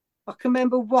I can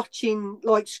remember watching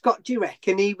like Scott Jurek,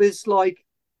 and he was like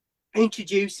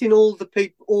introducing all the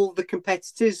people, all the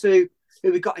competitors who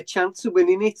got a chance of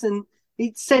winning it, and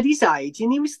he said his age,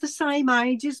 and he was the same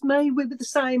age as me. We were the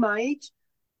same age,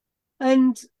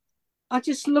 and I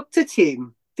just looked at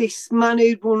him, this man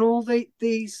who'd won all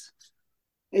these,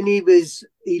 and he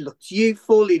looked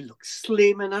youthful, he looked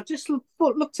slim, and I just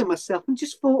looked at myself and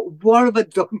just thought, what have I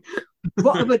done?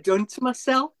 What have I done to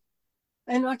myself?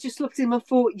 And I just looked at him and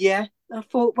thought, yeah. I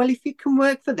thought, well, if it can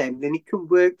work for them, then it can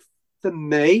work for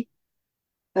me.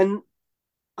 And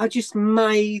I just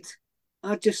made,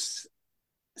 I just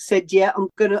said, yeah, I'm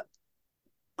gonna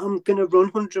run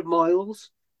 100 miles.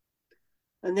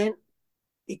 And then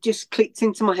it just clicked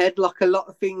into my head like a lot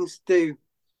of things do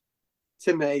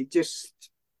to me.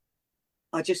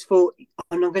 I just thought,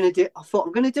 and I thought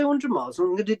I'm gonna do 100 miles.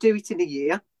 I'm gonna do it in a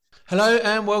year. Hello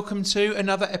and welcome to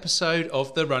another episode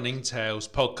of the Running Tales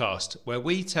podcast, where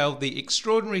we tell the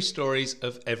extraordinary stories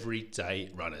of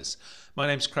everyday runners. My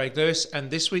name's Craig Lewis,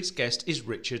 and this week's guest is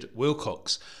Richard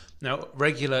Wilcox. Now,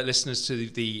 regular listeners to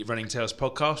the Running Tales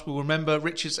podcast will remember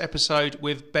Richard's episode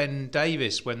with Ben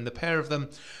Davis when the pair of them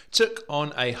took on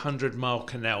a 100-mile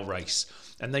canal race.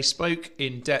 And they spoke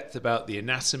in depth about the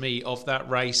anatomy of that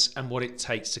race and what it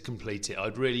takes to complete it.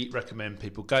 I'd really recommend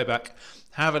people go back,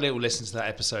 have a little listen to that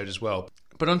episode as well.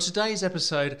 But on today's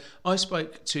episode, I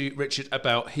spoke to Richard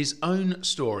about his own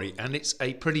story, and it's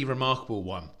a pretty remarkable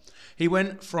one. He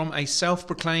went from a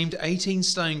self-proclaimed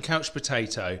 18-stone couch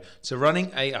potato to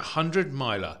running a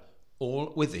 100-miler,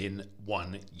 all within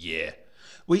 1 year.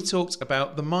 We talked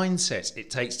about the mindset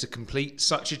it takes to complete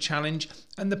such a challenge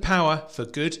and the power, for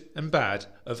good and bad,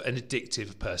 of an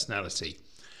addictive personality.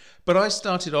 But I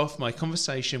started off my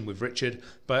conversation with Richard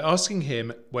by asking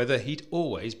him whether he'd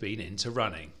always been into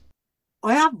running.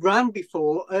 I have ran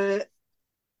before,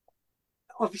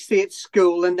 obviously at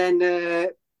school, and then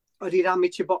I did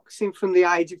amateur boxing from the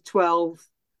age of 12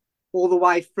 all the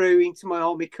way through into my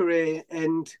army career,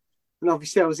 and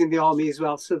obviously I was in the army as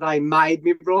well, so they made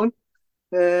me run.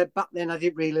 Back then I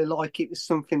didn't really like it. It was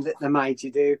something that they made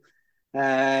you do,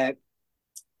 and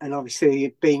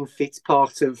obviously being fit's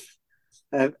part of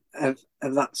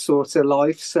that sort of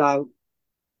life. So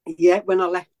yeah, when I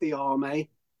left the army,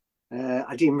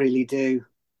 I didn't really do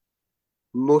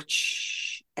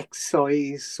much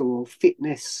exercise or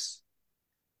fitness.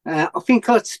 I think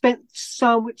I'd spent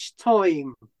so much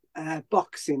time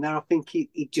boxing that I think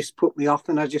it just put me off,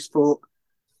 and I just thought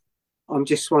I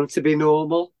just want to be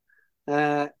normal.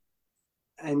 Uh,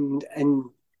 and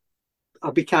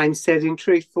I became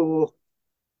sedentary for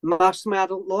most of my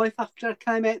adult life after I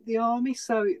came out of the army.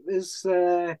 So it was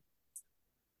I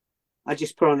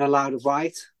just put on a load of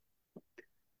weight,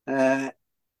 uh,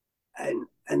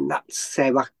 and that's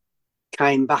how I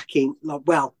came back in. Like,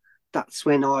 well, that's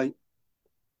when I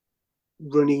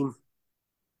running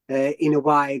in a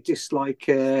way, just like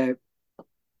yeah.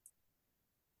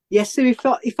 So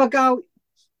if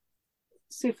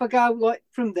I go like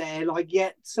from there, like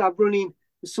yeah, so running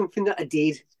was something that I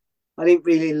did. I didn't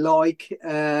really like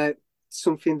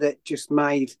something that just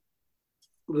made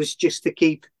was just to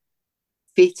keep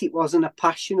fit. It wasn't a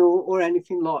passion or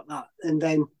anything like that. And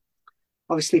then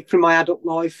obviously from my adult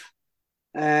life,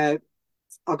 I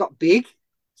got big.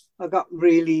 I got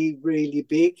really, really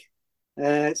big.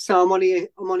 So I'm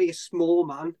only a small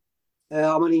man.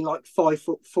 I'm only like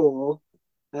 5'4",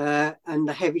 and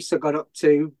the heaviest I got up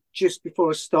to just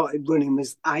before I started running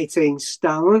was 18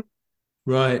 stone.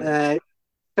 Right. Uh,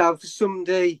 so for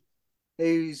somebody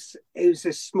who's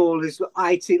as small as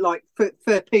 80, like for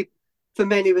people, for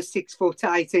men who are 6 foot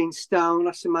 18 stone,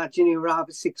 I should imagine you're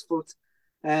rather 6 foot.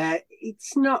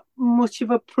 It's not much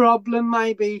of a problem,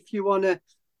 maybe if you want to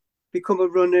become a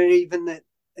runner, even that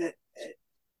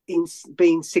in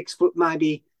being 6 foot,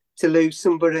 maybe to lose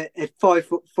somebody at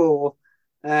 5'4",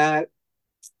 uh,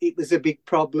 it was a big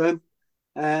problem.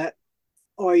 Uh,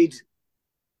 I'd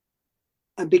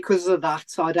and because of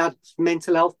that, I'd had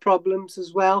mental health problems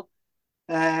as well,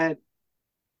 uh,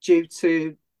 due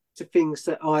to things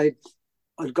that I'd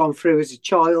gone through as a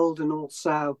child and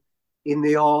also in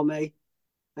the army.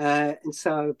 And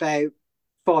so about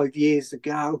 5 years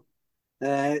ago,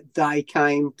 they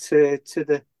came to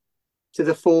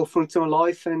the forefront of my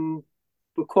life and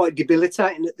were quite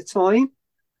debilitating at the time.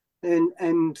 And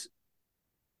and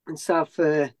and so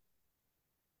for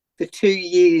 2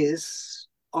 years,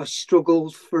 I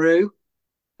struggled through.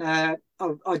 I'd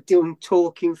done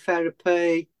talking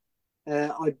therapy.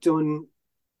 I'd done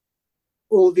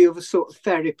all the other sort of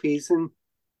therapies, and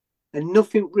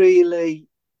nothing really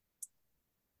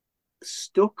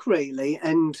stuck really.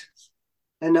 And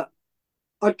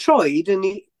I tried and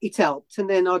it helped, and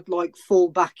then I'd like fall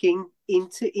back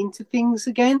into things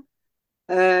again.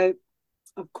 Uh,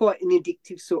 I'm quite an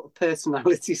addictive sort of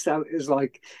personality, so it was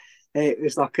like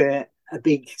a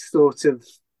big sort of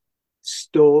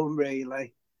storm,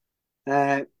 really.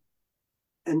 Uh,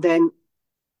 and then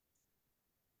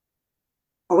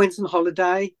I went on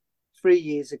holiday 3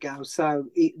 years ago, so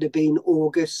it'd have been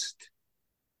August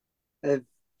of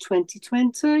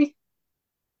 2020,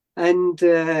 and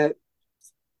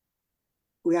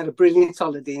we had a brilliant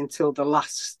holiday until the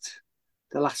last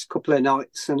couple of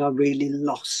nights, and I really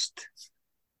lost.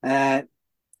 Uh,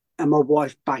 and my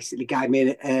wife basically gave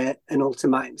me an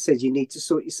ultimatum, said you need to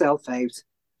sort yourself out.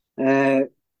 Uh,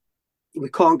 we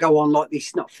can't go on like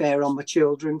this, not fair on my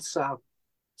children. So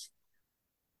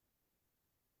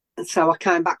I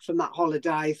came back from that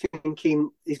holiday thinking,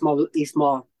 is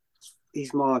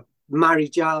my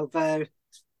marriage over?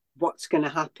 What's going to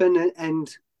happen? And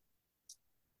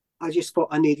I just thought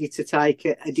I needed to take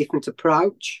a different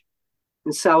approach.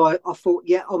 And so I thought,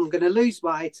 yeah, I'm going to lose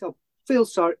weight. I'll feel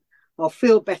sorry. I'll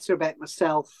feel better about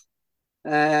myself.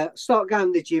 Start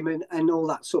going to the gym and all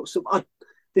that sort of stuff.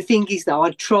 The thing is, though,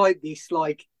 I'd tried this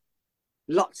like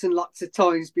lots and lots of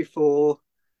times before,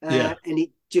 Yeah. and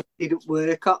it just didn't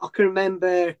work. I can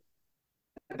remember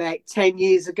about 10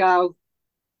 years ago,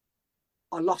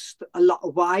 I lost a lot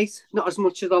of weight, not as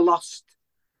much as I lost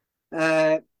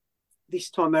uh, this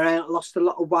time around. I lost a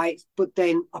lot of weight, but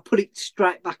then I put it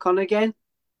straight back on again.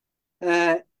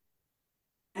 Uh,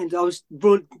 and I was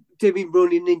doing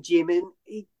running and gym, and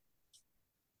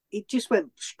it just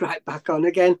went straight back on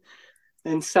again.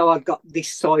 And so I got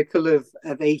this cycle of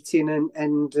eating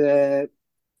and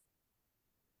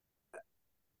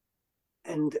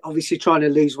obviously trying to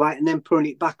lose weight and then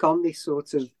putting it back on this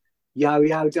sort of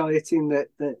yo-yo dieting that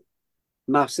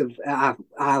most of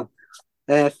our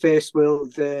first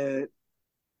world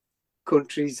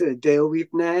countries deal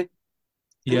with now. And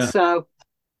Yeah. so,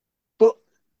 but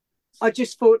I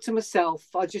just thought to myself,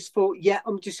 yeah,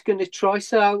 I'm just going to try.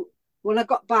 So when I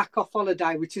got back off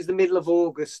holiday, which is the middle of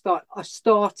August, I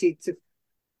started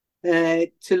to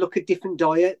look at different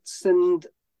diets, and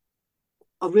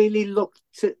I really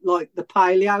looked at like the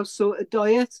paleo sort of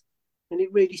diet, and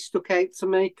it really stuck out to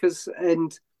me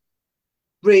and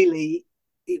really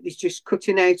it was just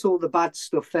cutting out all the bad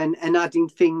stuff and adding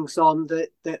things on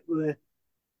that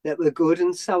were good.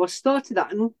 And so I started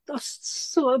that, and I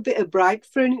saw a bit of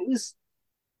breakthrough. And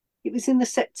it was in the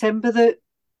September that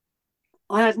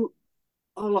I hadn't.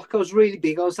 I was really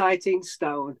big. I was 18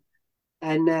 stone,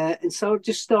 and so I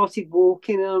just started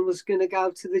walking, and I was going to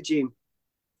go to the gym.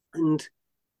 And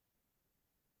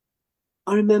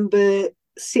I remember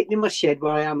sitting in my shed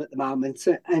where I am at the moment,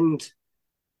 and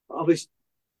I was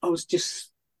I was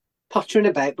just pottering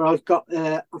about, but I've got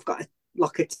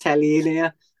like a telly in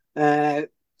here, uh,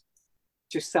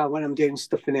 just so when I'm doing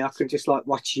stuff in here, I can just like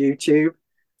watch YouTube.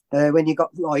 When you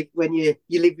got like when you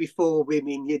live with four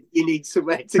women, you need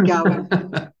somewhere to go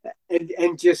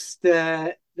and just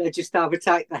they just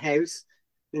overtake the house,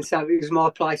 and so it was my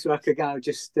place where I could go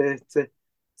just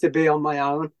to be on my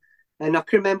own. And I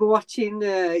can remember watching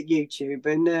YouTube,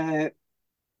 and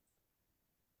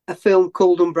a film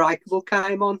called Unbreakable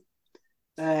came on,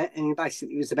 and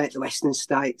basically it was about the Western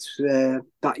States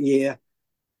that year.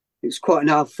 It was quite an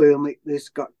old film. It's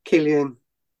got Killian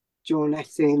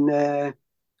Jornet in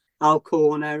Al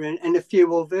Corner and a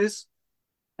few others.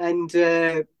 And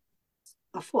I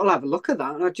thought I'll have a look at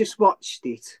that. And I just watched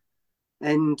it.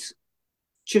 And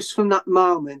just from that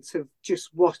moment of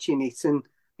just watching it and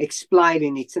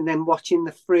explaining it, and then watching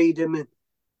the freedom and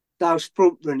those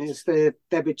front runners, they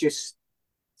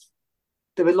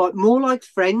were like more like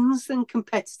friends than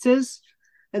competitors,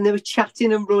 and they were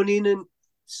chatting and running and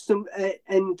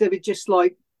they were just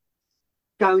like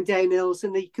going down hills,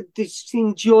 and this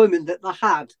enjoyment that they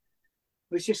had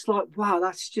was just like, wow,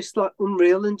 that's just like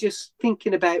unreal. And just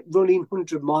thinking about running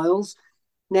 100 miles.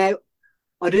 Now,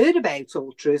 I'd heard about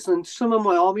ultras, and some of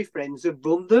my army friends had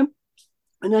run them,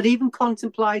 and I'd even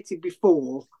contemplated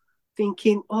before,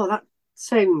 thinking, oh, that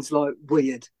sounds like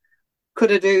weird.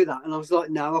 Could I do that? And I was like,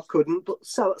 no, I couldn't. But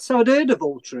so I'd heard of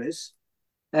ultras,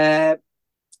 but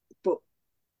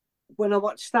when I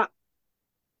watched that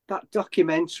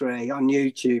documentary on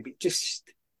YouTube, it just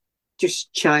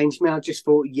changed me. I just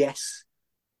thought, yes,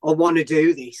 I want to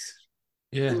do this.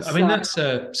 Yeah, And I mean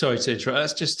so, that's sorry to interrupt.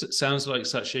 That's just sounds like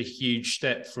such a huge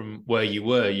step from where you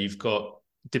were. You've got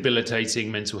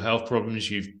debilitating mental health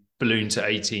problems. You've ballooned to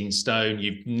 18 stone.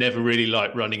 You've never really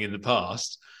liked running in the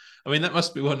past. I mean, that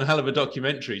must be one hell of a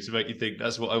documentary to make you think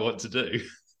that's what I want to do.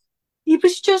 it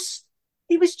was just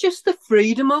the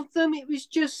freedom of them.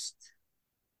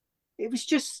 it was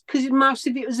just because most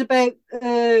of it was about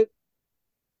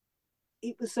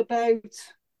it was about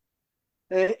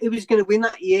who was going to win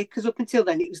that year, because up until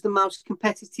then it was the most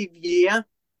competitive year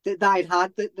that they'd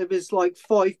had. That there was like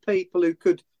 5 people who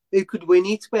could win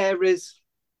it, whereas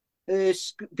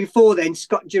before then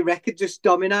Scott Jurek had just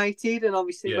dominated, and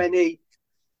obviously Yeah. when he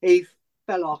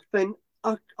fell off, and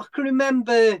I can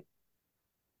remember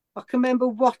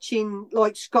watching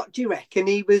like Scott Jurek, and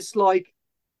he was like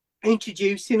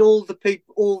introducing all the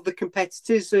people, all the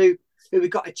competitors who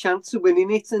got a chance of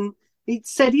winning it, and he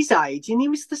said his age, and he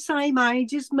was the same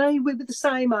age as me. We were the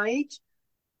same age,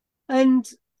 and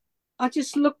I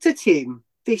just looked at him,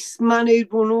 this man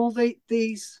who'd won all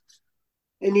these,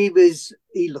 and he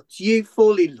looked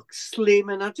youthful, he looked slim,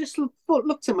 and I just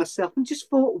looked at myself and just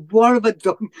thought, what have I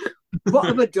done? What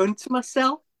have I done to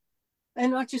myself?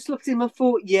 And I just looked at him and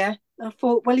thought, yeah. I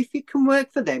thought, well, if it can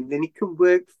work for them, then it can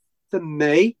work for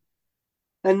me.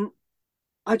 And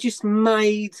I just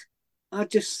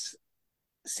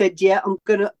said, yeah, I'm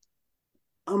gonna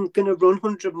run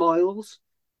 100 miles.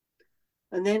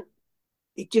 And then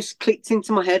it just clicked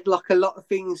into my head like a lot of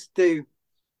things do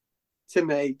to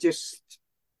me.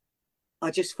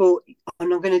 I just thought, I'm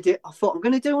going to do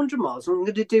 100 miles. I'm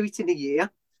going to do it in a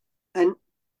year. And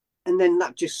then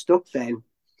that just stuck then.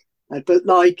 But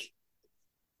like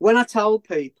when I told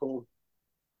people,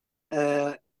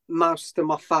 most of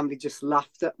my family just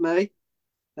laughed at me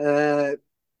and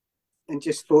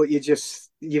just thought you've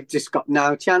just got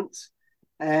no chance.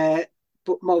 But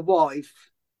my wife,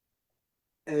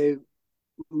 who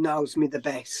knows me the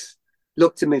best,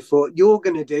 looked at me and thought, you're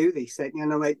going to do this.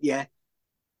 And I went, yeah,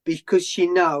 because she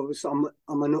knows I'm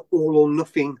an all or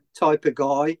nothing type of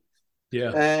guy.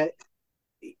 Yeah.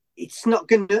 It's not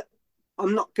going to,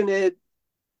 I'm not going to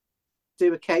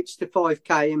do a couch to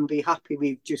 5K and be happy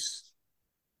with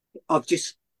I'm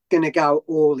just going to go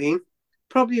all in.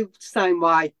 Probably the same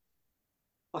way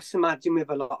I imagine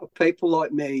with a lot of people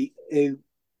like me who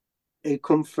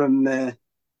come from,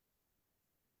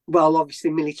 well,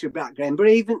 obviously military background, but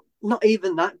even not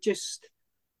even that, just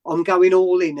I'm going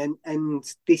all in, and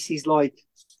this is like,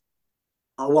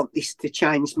 I want this to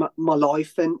change my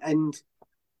life. And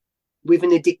with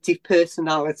an addictive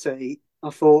personality, I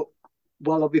thought,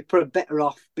 well, I'll be better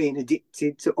off being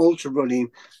addicted to ultra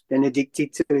running than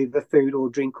addicted to either food or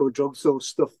drink or drugs or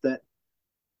stuff that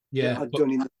Yeah. I'd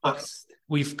done in the past.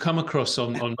 We've come across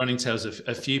on Running Tales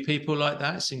a few people like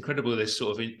that. It's incredible, this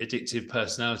sort of addictive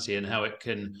personality and how it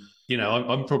can,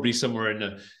 I'm probably somewhere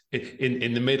in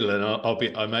the middle, and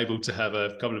I'm able to have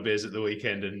a couple of beers at the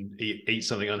weekend and eat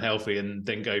something unhealthy and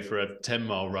then go for a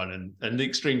 10-mile run, and the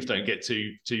extremes don't get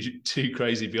too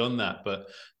crazy beyond that. But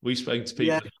we've spoken to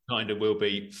people who kind of will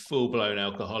be full-blown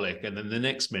alcoholic, and then the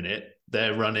next minute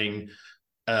they're running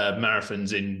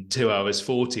marathons in 2 hours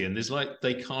 40, and there's like,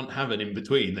 they can't have an in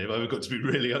between. They've either got to be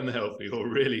really unhealthy or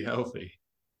really healthy.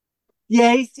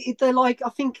 Yeah, they're like, I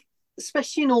think,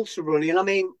 especially in ultra running. I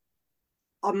mean,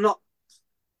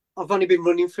 I've only been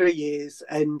running for years,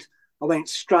 and I went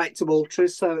straight to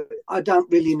ultras, so I don't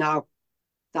really know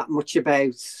that much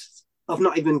about. I've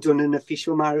not even done an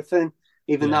official marathon,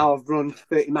 even though I've run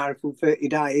 30 marathon 30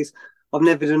 days. I've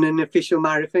never done an official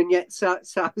marathon yet, so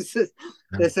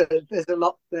there's a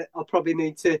lot that I probably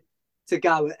need to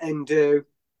go and do.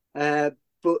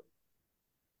 But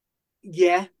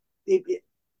yeah,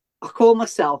 I call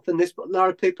myself, and there's a lot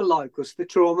of people like us, the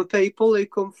trauma people who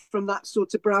come from that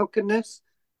sort of brokenness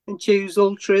and choose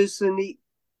ultras, and it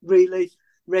really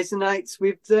resonates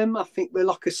with them. I think we're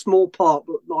like a small part,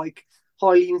 but like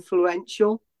highly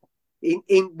influential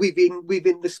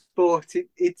within the sport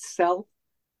itself.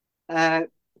 And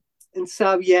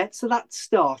so so that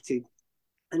started,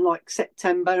 and like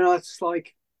September, and I was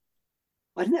like,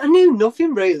 I knew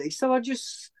nothing really, so I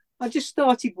just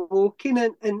started walking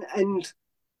and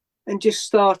just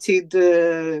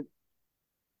started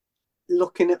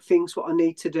looking at things what I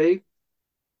need to do,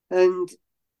 and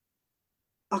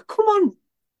I come on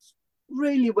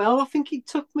really well. I think it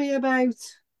took me about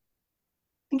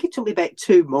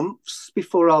 2 months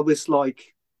before I was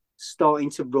like starting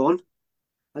to run,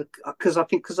 because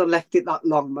I left it that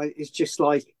long, it's just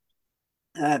like,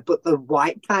 but the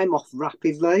weight came off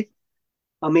rapidly.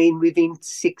 I mean, within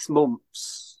 6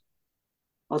 months,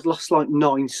 I'd lost like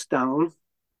 9 stone.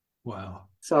 Wow.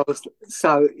 So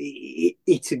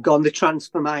it had gone. The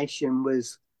transformation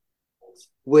was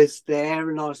there,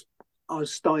 and I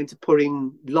was starting to put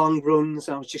in long runs.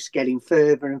 I was just getting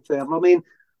further and further. I mean,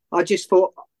 I just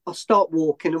thought I'll start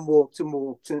walking, and walked and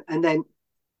walked, and then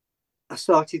I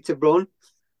started to run,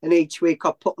 and each week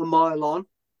I put a mile on.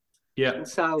 Yeah. And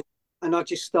so and I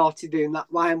just started doing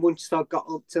that way. And once I got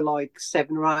up to like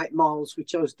 7 or 8 miles,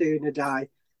 which I was doing a day,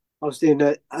 I was doing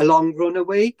a long run a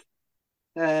week.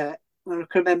 And I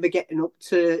can remember getting up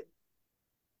to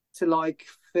like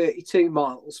 32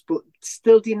 miles, but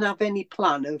still didn't have any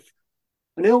plan of.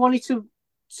 I knew I wanted to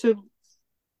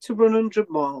to run 100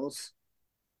 miles,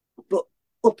 but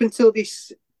up until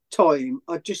this time,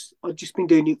 I'd just been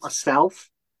doing it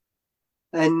myself,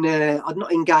 and I'd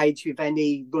not engaged with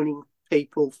any running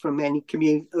people from any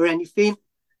community or anything.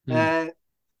 Mm.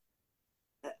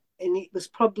 Uh, and it's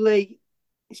probably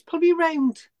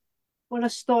around when I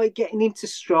started getting into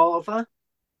Strava,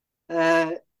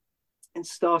 uh, and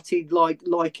started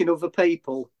liking other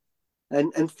people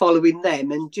and following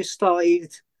them, and just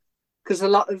started, because a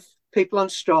lot of people on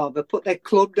Strava put their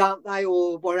club, don't they,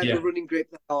 or whatever Yeah. running group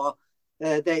they are,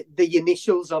 the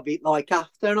initials of it like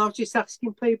after, and I was just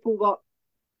asking people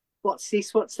what's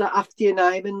this, what's that after your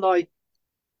name, and like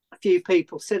a few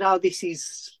people said, oh, this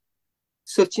is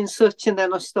such and such, and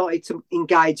then I started to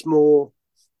engage more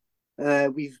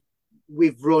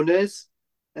with runners,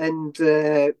 and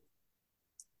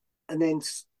and then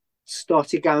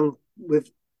started going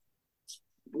with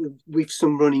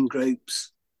some running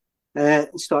groups,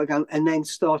 and started going, and then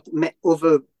met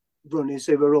other runners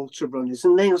who were ultra runners,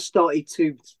 and then I started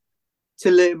to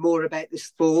learn more about the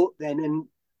sport then,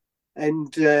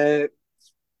 and an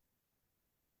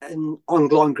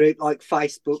online group like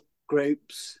Facebook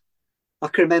groups. I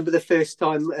can remember the first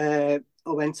time I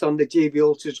went on the GB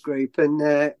Ultras group,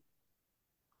 and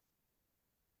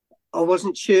I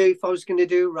wasn't sure if I was going to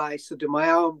do a race or do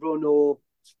my own run, or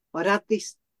I'd had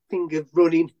this thing of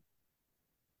running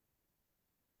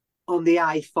on the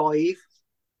A5.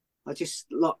 I just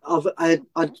like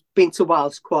I'd been to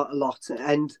Wales quite a lot,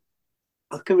 and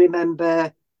I can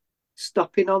remember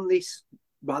stopping on this.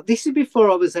 Well, this is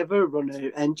before I was ever a runner,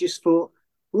 and just thought,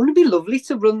 wouldn't it be lovely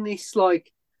to run this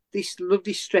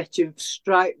lovely stretch of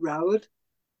straight road,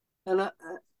 and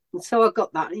so I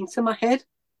got that into my head,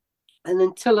 and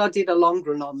until I did a long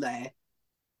run on there,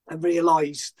 I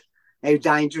realised how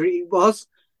dangerous it was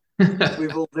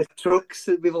with all the trucks,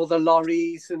 with all the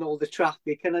lorries and all the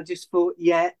traffic, and I just thought,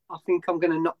 yeah, I think I'm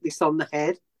going to knock this on the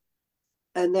head,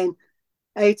 and then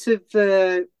out of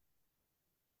uh,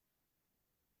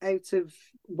 out of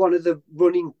one of the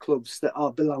running clubs that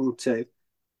I belong to,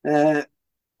 uh,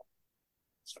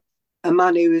 a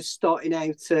man who was starting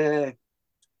out. I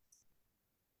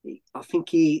think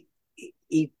he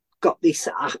got this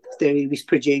app that he was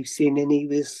producing, and he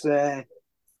was.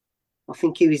 I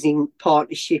think he was in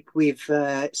partnership with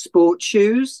Sports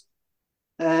Shoes,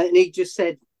 and he just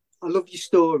said, "I love your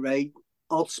story.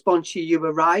 I'll sponsor you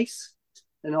a race,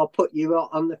 and I'll put you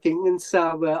on the thing." And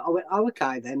so I went, "Oh,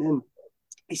 okay then." And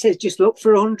he says, "Just look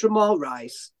for a 100-mile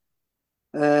race.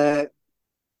 Uh,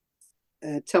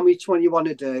 tell me which one you want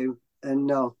to do, and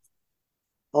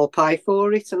I'll pay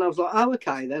for it." And I was like, "Oh,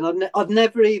 okay then." I'd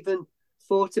never even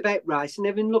thought about racing,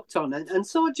 never even looked on it, and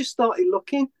so I just started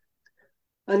looking,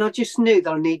 and I just knew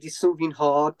that I needed something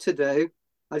hard to do.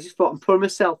 I just thought, I'm putting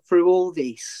myself through all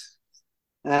this.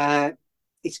 Uh,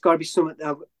 it's got to be something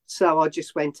that so I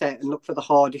just went out and looked for the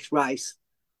hardest race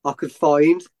I could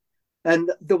find,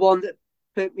 and the one that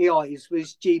put me eyes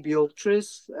was GB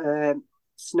Ultras,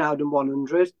 Snowdon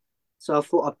 100. So I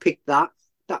thought I'd pick that.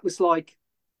 That was like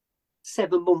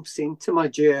 7 months into my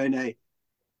journey,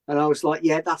 and I was like,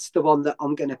 yeah, that's the one that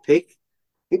I'm going to pick.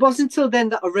 It wasn't until then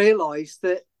that I realised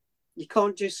that you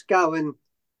can't just go and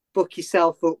book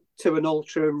yourself up to an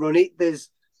ultra and run it. There's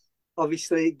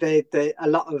obviously a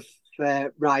lot of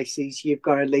races you've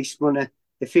got to at least run a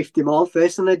 50-mile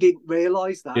first, and I didn't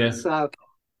realise that. Yeah. So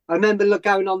I remember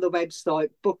going on the website,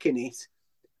 booking it,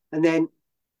 and then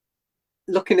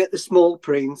looking at the small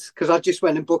print, because I just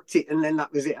went and booked it, and then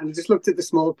that was it. And I just looked at the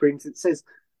small print. It says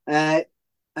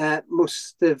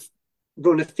must have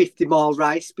run a 50-mile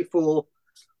race before,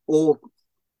 or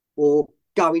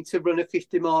going to run a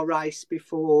 50-mile race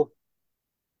before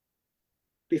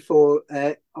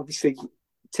obviously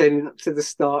turning up to the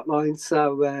start line.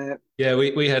 So Yeah,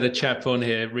 we had a chap on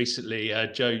here recently,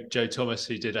 Joe Thomas,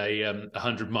 who did a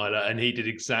 100-miler, and he did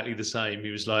exactly the same.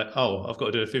 He was like, "Oh, I've got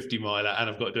to do a 50-miler, and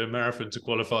I've got to do a marathon to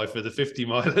qualify for the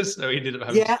 50-miler." So he ended up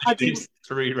having to yeah, do these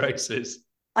 3 races.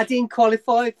 I didn't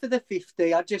qualify for the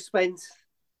 50. I just went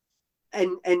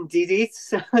and did it.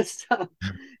 So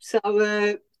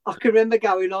I can remember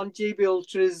going on GB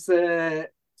Ultra's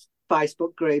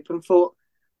Facebook group and thought,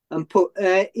 and put,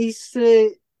 is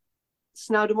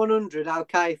Snowdon 100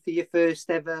 okay for your first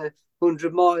ever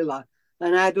 100-miler?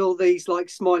 And I had all these like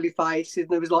smiley faces,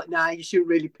 and I was like, nah, you shouldn't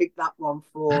really pick that one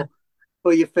for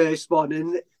your first one.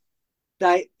 And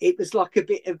it was like a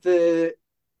bit of a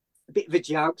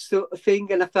joke sort of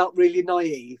thing, and I felt really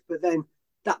naive. But then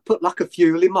that put like a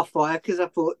fuel in my fire because I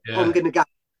thought Yeah. I'm gonna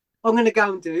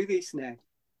go and do this now,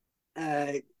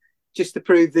 uh, just to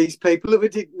prove these people who I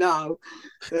didn't know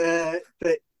that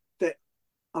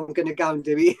I'm gonna go and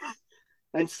do it.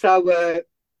 And so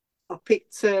I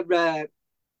picked a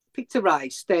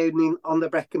race down on the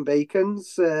Brecon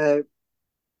Beacons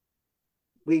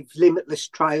with limitless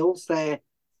trails. They're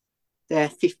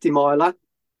 50 miler,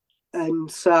 and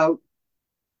so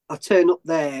I turn up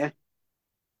there.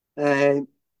 Uh,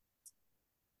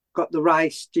 got the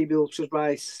race, GB Ultras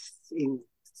race in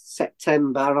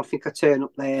September. I think I turn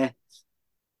up there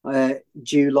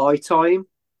July time,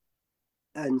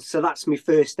 and so that's my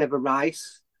first ever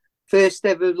race. First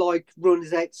ever like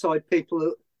runners outside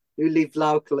people who live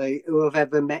locally who I've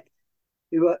ever met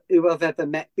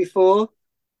before.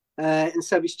 And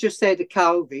so it's just out of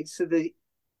COVID, so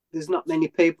there's not many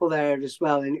people there as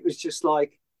well, and it was just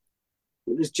like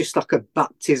a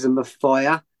baptism of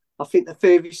fire. I think the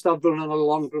furthest I've run on a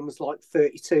long run was like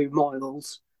 32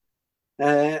 miles,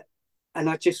 and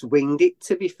I just winged it.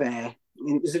 To be fair,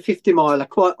 and it was a 50 miler,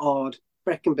 quite hard.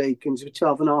 Brecon Beacons with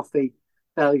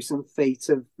 12,500 feet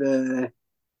of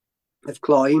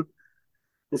climb,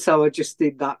 and so I just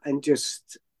did that, and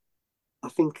just I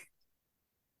think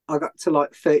I got to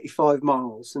like 35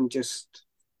 miles and just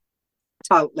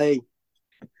totally.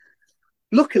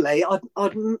 Luckily, I'd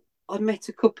met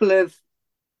a couple of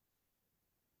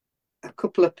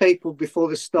people before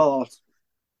the start.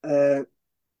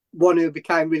 One who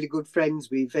became really good friends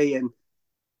with, Ian.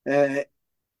 Uh,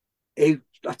 I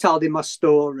told him my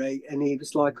story, and he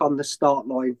was like on the start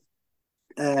line.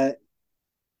 It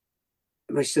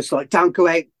was just like, don't go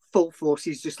out full force.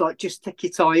 He's just like, just take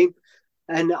your time.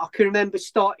 And I can remember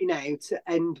starting out,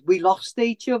 and we lost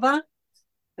each other.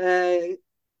 And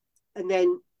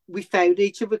then we found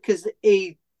each other because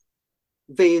he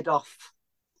veered off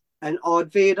and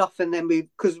I'd veered off, and then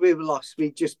because we were lost,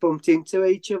 we just bumped into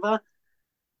each other.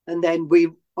 And then I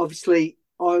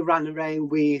ran around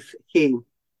with him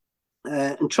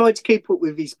and tried to keep up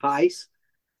with his pace.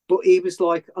 But he was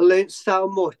like, I learned so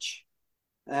much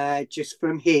just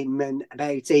from him and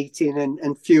about eating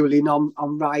and fueling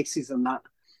on races and that.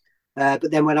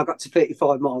 But then when I got to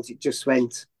 35 miles, it just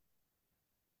went,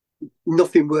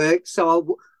 nothing worked.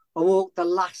 So I walked the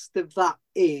last of that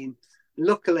in.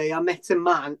 Luckily, I met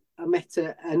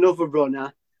another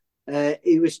runner.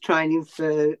 He was training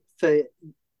for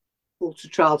Ultra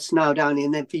Trail Snowdonia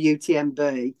and then for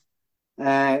UTMB.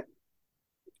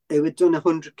 Who had done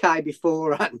 100k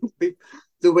beforehand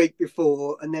the week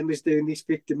before, and then was doing this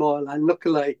 50 mile. And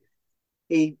luckily,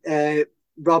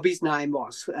 Robbie's name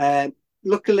was.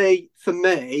 Luckily for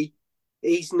me,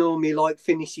 he's normally like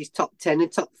finishes top 10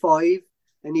 and top 5,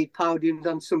 and he podiumed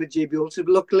on some of GB Ultras.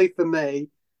 But luckily for me,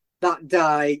 that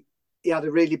day he had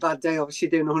a really bad day, obviously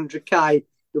doing 100k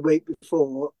the week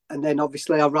before, and then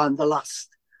obviously I ran walked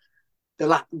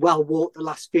the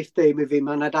last 15 with him,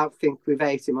 and I don't think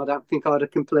without him, I don't think I'd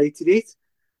have completed it.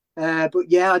 But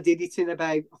yeah, I did it in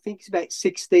I think it's about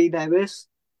 16 hours.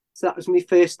 So that was my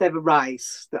first ever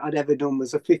race that I'd ever done,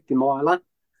 was a 50 miler.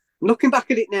 Looking back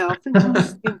at it now, I think it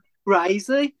must have been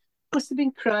crazy. Must have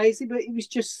been crazy, but it was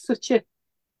just such a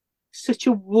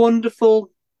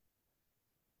wonderful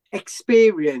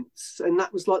experience, and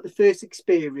that was like the first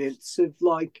experience of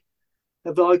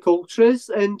ultras.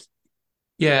 And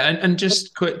Yeah, and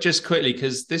just quickly,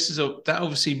 because that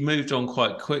obviously moved on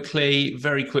quite quickly,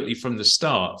 very quickly from the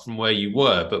start, from where you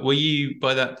were. But were you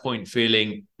by that point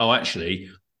feeling, oh,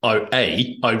 actually,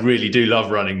 I really do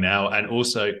love running now, and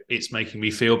also it's making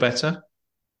me feel better?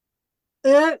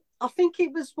 I think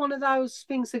it was one of those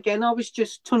things again. I was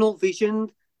just tunnel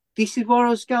visioned. This is what I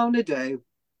was going to do.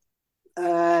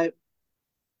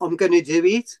 I'm going to do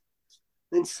it,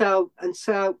 and so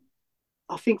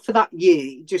I think for that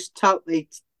year, it just totally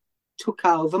took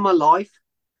over my life.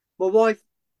 My wife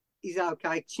is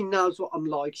okay. She knows what I'm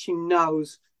like. She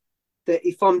knows that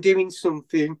if I'm doing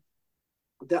something,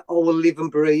 that I will live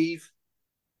and breathe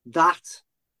that.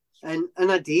 And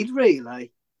I did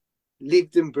really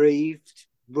lived and breathed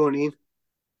running,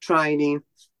 training,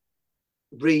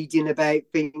 reading about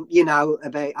things,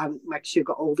 about make sure you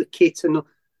got all the kit and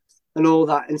all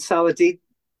that. And so I did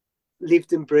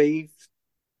lived and breathed,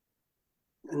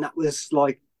 and that was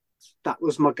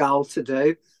my goal to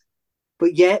do.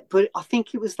 But I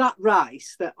think it was that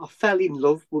race that I fell in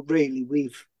love with, really,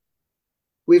 with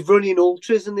running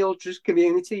ultras and the ultras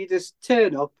community. You just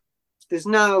turn up. There's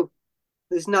no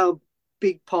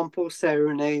big pomp or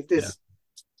ceremony. Yeah.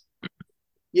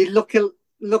 You're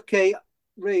lucky.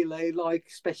 really, like,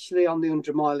 especially on the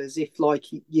 100 milers, if like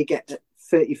you get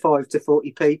 35 to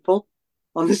 40 people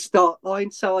on the start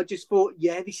line. So I just thought,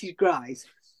 yeah, this is great.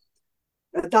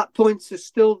 At that point, I was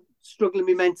still struggling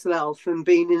with mental health and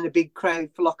being in a big crowd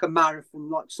for like a marathon,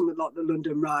 like something like the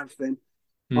London Marathon.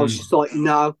 I was just like,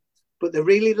 no. But they're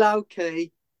really low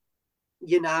key,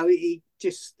 it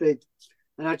just, and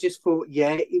I just thought,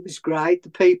 yeah, it was great.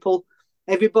 The people,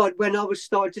 everybody, when I was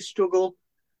starting to struggle,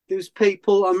 there was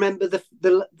people. I remember the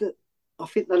I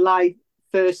think the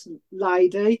first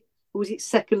lady, or was it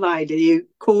second lady, who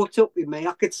caught up with me.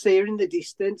 I could see her in the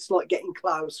distance, like getting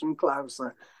closer and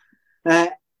closer. Uh,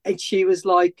 and she was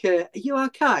like, "Are you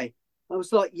okay?" I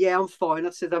was like, "Yeah, I'm fine." I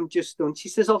said, "I'm just done." She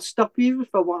says, "I'll stop you if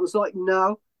I want." I was like,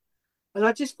 "No." And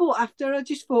I just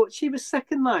thought she was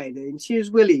second lady and she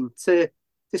was willing to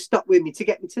stop with me to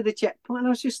get me to the checkpoint. And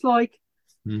I was just like,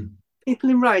 people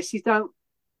in races don't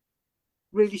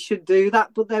really should do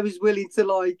that, but they was willing to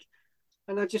like.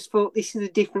 And I just thought this is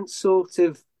a different sort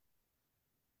of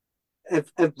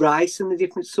race and a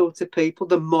different sort of people.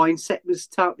 The mindset was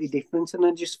totally different, and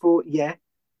I just thought, yeah,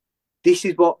 this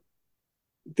is what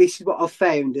I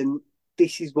found, and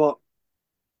this is what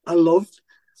I loved,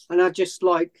 and I just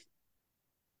loved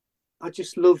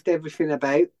everything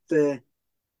about the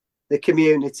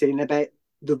community and about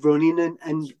the running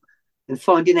and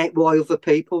finding out why other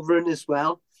people run as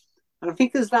well. And I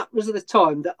think as that was at the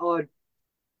time that I'd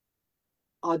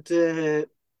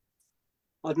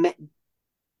I'd met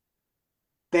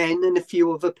Ben and a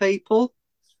few other people,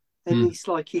 and it's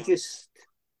like you just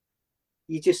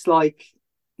like,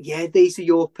 yeah, these are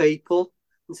your people.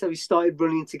 And so we started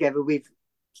running together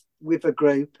with a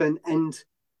group, and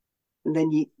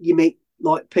then you meet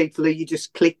like people who you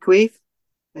just click with,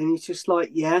 and it's just like,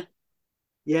 yeah,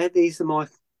 these are my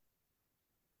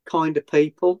kind of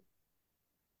people.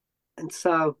 And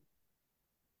so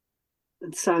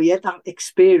yeah, that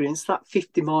experience, that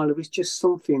 50 miler was just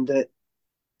something that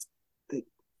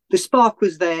the spark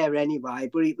was there anyway,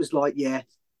 but it was like, yeah,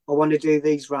 I want to do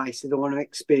these races, I want to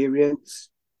experience.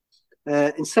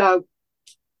 And so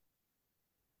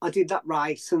I did that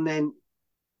race, and then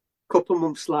a couple of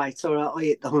months later, I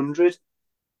hit the 100.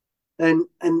 And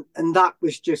that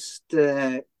was just,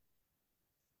 I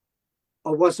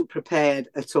wasn't prepared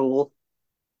at all.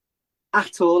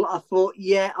 At all. I thought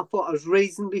I was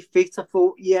reasonably fit. I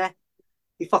thought, yeah,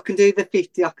 if I can do the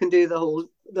 50, I can do the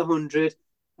 100.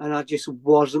 And I just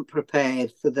wasn't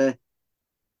prepared for that.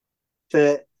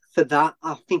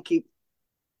 I think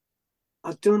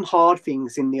I'd done hard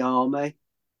things in the army,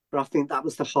 but I think that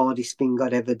was the hardest thing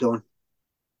I'd ever done.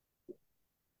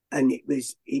 And it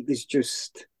was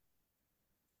just,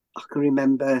 I can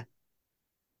remember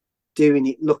doing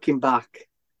it, looking back,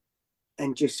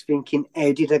 and just thinking,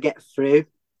 how did I get through?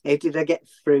 How did I get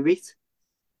through it?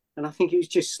 And I think it was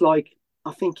just like,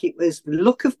 I think it was the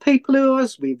look of people who I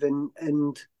was with,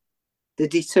 and the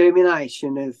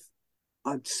determination of,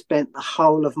 I'd spent the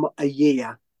whole of a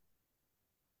year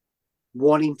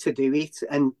wanting to do it,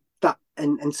 and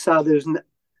so there was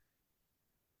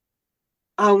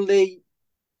only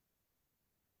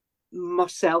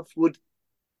myself would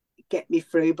get me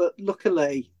through. But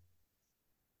luckily,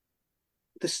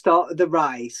 the start of the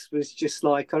race was just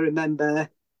like, I remember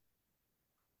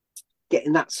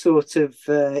getting that sort of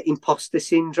imposter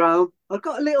syndrome. I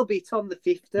got a little bit on the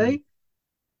 50,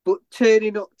 but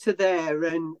turning up to there,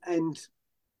 and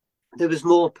there was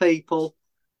more people,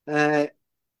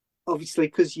 obviously,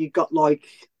 because you got like,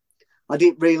 I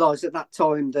didn't realise at that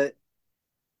time that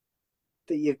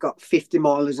you've got 50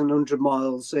 milers and 100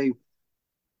 miles who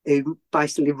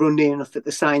basically run near enough at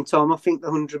the same time. I think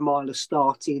the 100 miler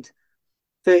started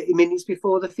 30 minutes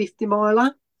before the 50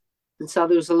 miler. And so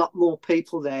there was a lot more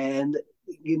people there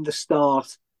in the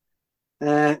start.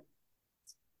 And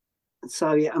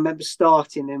so, yeah, I remember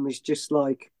starting and was just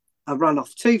like, I ran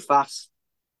off too fast.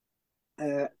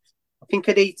 I think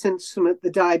I'd eaten some the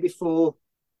day before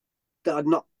that I'd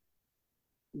not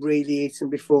really eaten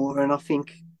before. And I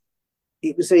think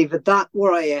it was either that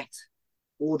where I ate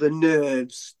or the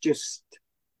nerves. Just,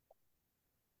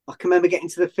 I can remember getting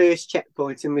to the first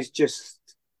checkpoint and was just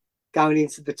going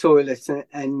into the toilet,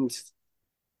 and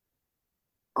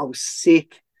I was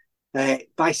sick.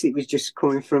 Basically, it was just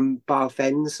coming from both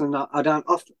ends, and I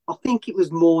think it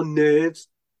was more nerves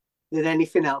than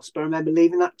anything else. But I remember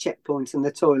leaving that checkpoint in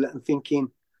the toilet and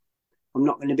thinking, I'm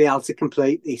not going to be able to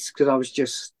complete this, because I was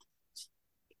just.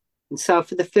 And so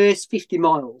for the first 50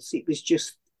 miles, I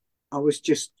was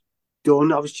just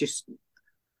done. I was just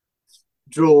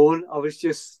drawn. I was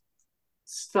just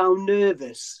so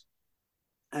nervous,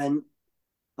 and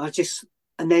I just,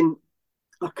 and then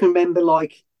I can remember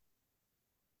like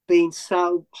being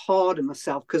so hard on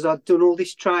myself because I'd done all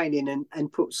this training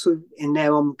and put some, and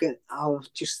now I was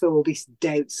just all these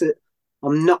doubts that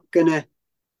I'm not gonna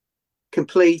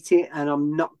complete it, and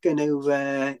I'm not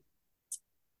gonna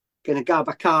go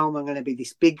back home. I'm gonna be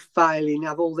this big failure and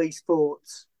have all these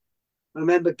thoughts. I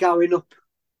remember going up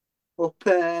up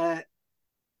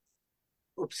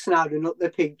Snowdon, up the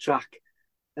pig track,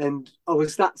 and I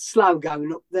was that slow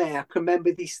going up there. I can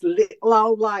remember this little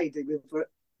old lady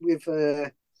with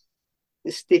a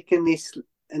stick and this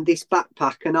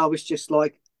backpack, and I was just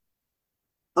like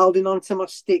holding on to my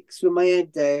sticks with my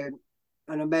head down.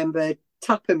 And I remember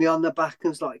tapping me on the back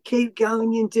and was like, "Keep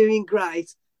going, you're doing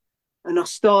great." And I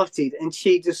started, and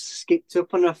she just skipped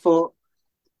up, and I thought,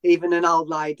 even an old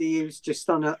lady who's just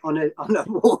on a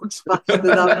walks faster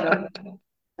than I am.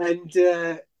 And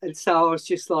so I was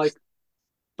just like,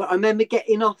 but I remember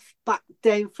getting off back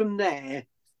down from there,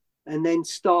 and then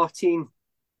starting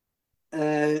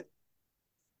going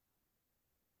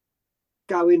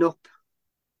up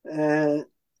the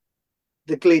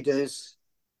glidders,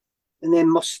 and then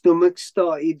my stomach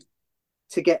started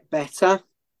to get better.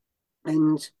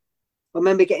 And I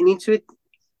remember getting into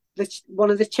one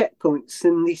of the checkpoints,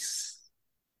 and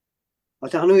I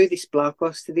don't know who this bloke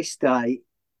was to this day.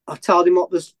 I told him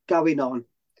what was going on,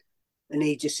 and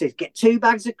he just said, "Get 2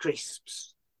 bags of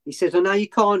crisps." He said, "I know you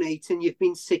can't eat and you've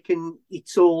been sick and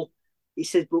it's all," he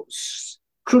said, "but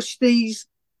crush these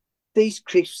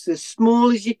crisps as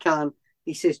small as you can."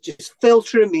 He says, "Just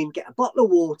filter them in, get a bottle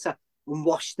of water and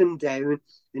wash them down."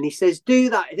 And he says, "Do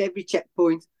that at every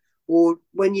checkpoint, or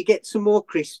when you get some more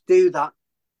crisps, do that."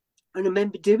 And I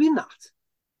remember doing that.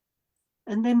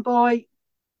 And then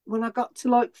when I got to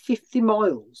like 50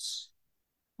 miles,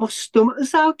 my stomach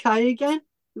was okay again.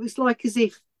 It was like as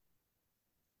if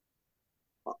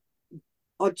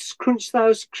I'd just crunched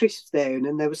those crisps down,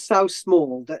 and they were so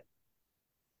small that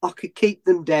I could keep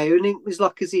them down. It was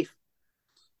like as if,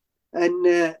 and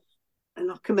I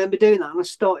can remember doing that, and I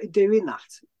started doing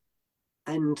that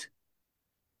and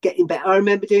getting better. I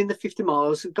remember doing the 50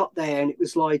 miles, and got there, and it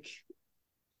was like,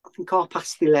 I think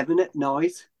 11:30 at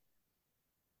night.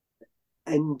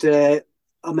 And I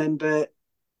remember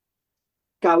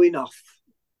going off,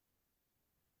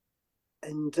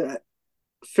 and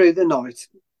through the night,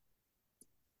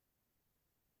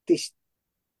 this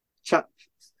chap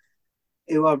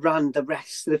who I ran the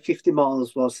rest of the 50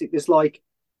 miles it was like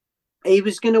he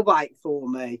was going to wait for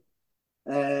me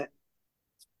at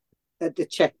the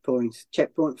checkpoint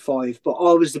 5, but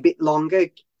I was a bit longer.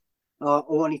 I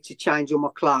wanted to change all my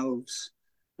clothes,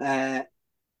 and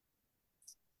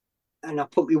I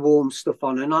put my warm stuff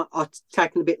on, and I'd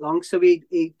taken a bit long, so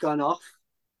he'd gone off,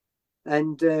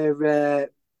 and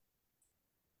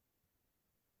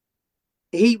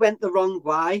he went the wrong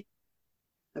way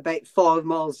about 5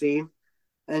 miles in,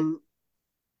 and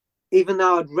even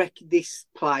though I'd wrecked this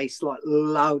place like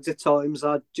loads of times,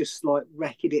 I'd just like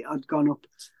wrecked it. I'd gone up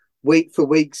for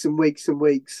weeks and weeks and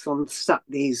weeks on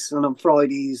Saturdays and on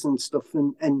Fridays and stuff,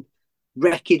 and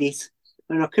wrecked it.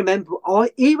 And I can remember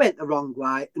he went the wrong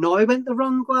way and I went the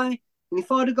wrong way. And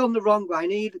if I'd have gone the wrong way,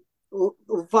 and or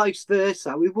vice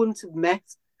versa, we wouldn't have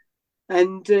met.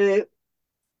 And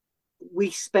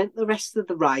we spent the rest of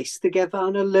the race together,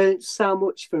 and I learned so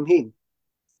much from him.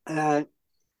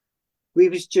 We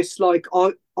was just like,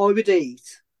 I would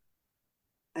eat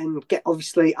and get,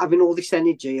 obviously having all this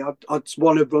energy, I'd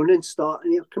want to run and start.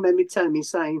 And I can remember telling me,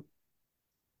 saying,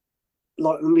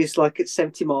 like, when he was like at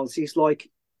 70 miles, he's like,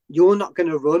 "You're not going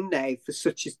to run now for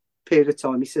such a period of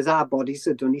time." He says, "Our bodies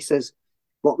are done." He says,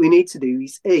 "What we need to do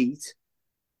is eat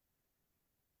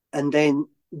and then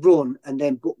run, and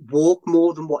then walk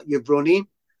more than what you're running."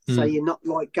 So you're not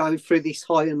like going through this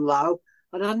high and low.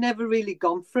 And I'd never really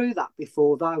gone through that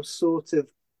before, those sort of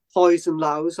highs and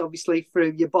lows, obviously,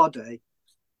 through your body.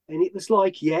 And it was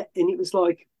like, it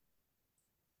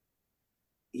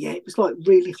was like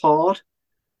really hard.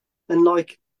 And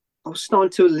like, I was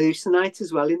starting to hallucinate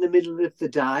as well in the middle of the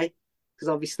day, because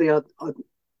obviously I'd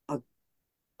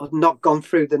not gone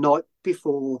through the night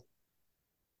before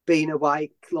being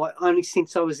awake, like only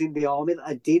since I was in the army that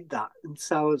I did that. And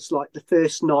so it was like the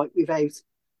first night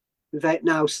without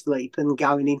no sleep, and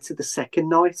going into the second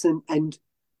night and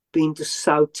being just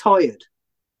so tired.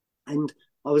 And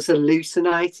I was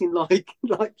hallucinating like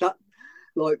that,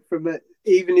 like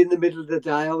even in the middle of the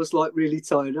day, I was like really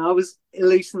tired. And I was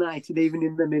hallucinating even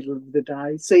in the middle of the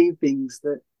day, seeing things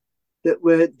that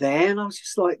weren't there. And I was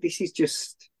just like, this is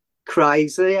just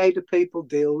crazy. How do people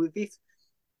deal with it?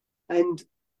 And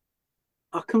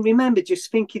I can remember just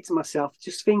thinking to myself,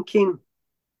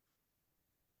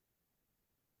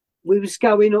 we was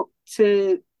going up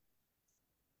to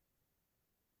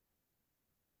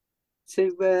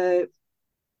to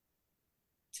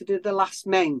do the last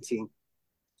mountain,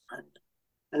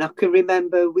 and I can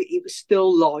remember it was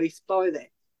still light by then.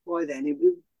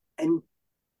 And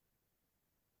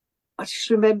I just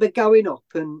remember going up,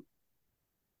 and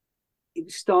it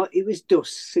was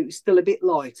dusk, so it was still a bit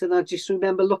light, and I just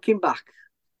remember looking back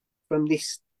from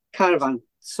this caravan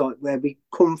site where we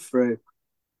come through,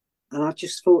 and I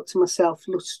just thought to myself,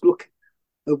 look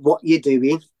at what you're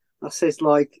doing. I says,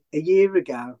 like, a year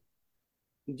ago,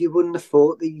 you wouldn't have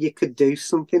thought that you could do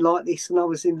something like this, and I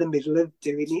was in the middle of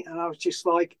doing it, and I was just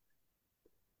like,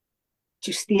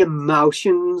 just the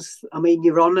emotions. I mean,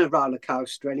 you're on a roller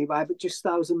coaster anyway, but just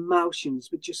those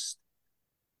emotions were just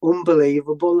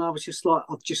unbelievable. And I was just like,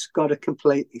 I've just got to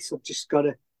complete this. I've just got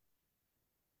to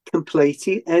complete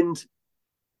it. And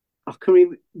I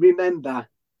can remember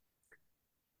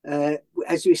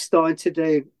as we were starting to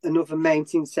do another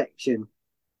mountain section,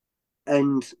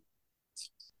 and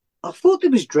I thought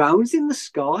there was drones in the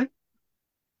sky,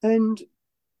 and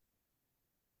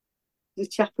the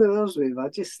chap who I was with, I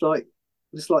just like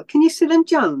was like, "Can you see them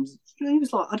drones?" And he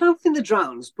was like, "I don't think they're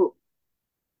drones," but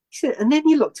he said, and then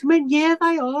you looked and went, "Yeah,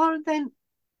 they are." And then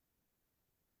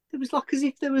it was like as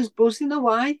if there was buzzing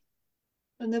away,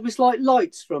 and there was like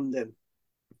lights from them,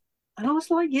 and I was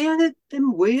like, "Yeah, they're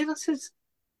weird." I said,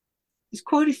 "There's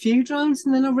quite a few drones,"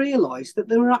 and then I realised that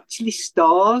they were actually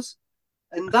stars,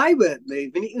 and they weren't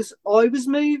moving. It was I was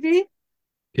moving.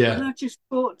 And Yeah. I just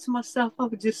thought to myself, I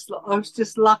was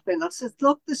just laughing. I said,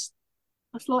 "Look, this."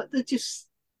 I was like, "They're just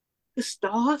the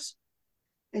stars,"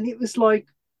 and it was like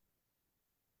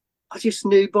I just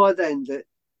knew by then that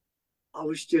I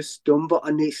was just done, but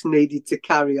I just needed to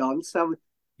carry on. So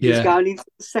it was Yeah. going into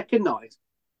the second night,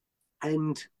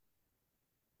 and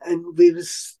we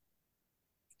was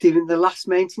doing the last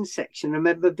mountain section. I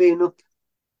remember being up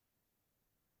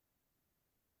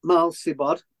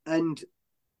Malsibod, and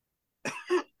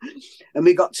and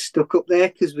we got stuck up there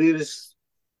because we was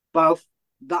both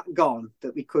that gone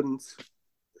that we couldn't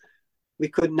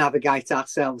navigate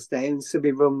ourselves down. So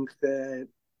we rung the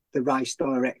race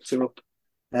director up,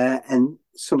 and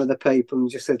some of the people, and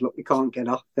just said, "Look, we can't get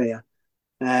off here,"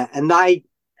 and they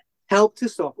helped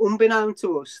us off. Unbeknown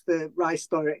to us, the race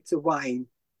director Wayne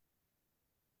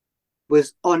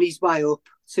was on his way up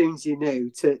as soon as he knew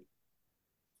to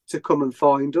come and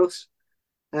find us.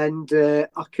 And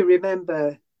I can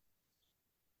remember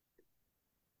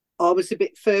I was a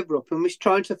bit further up and was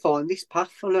trying to find this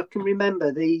path, and I can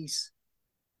remember there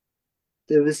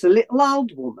was a little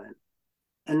old woman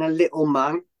and a little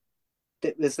man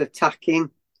that was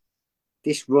attacking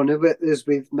this runner that was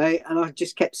with me, and I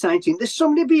just kept saying to him, "There's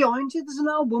somebody behind you. There's an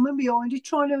old woman behind you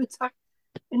trying to attack."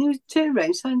 And he was turning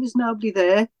around saying, "There's nobody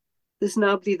there. There's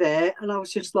nobody there." And I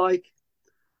was just like,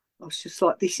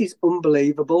 "This is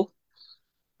unbelievable."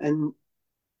 And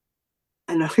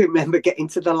I remember getting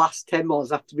to the last 10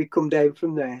 miles after we come down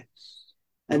from there,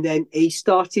 and then he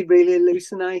started really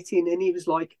hallucinating, and he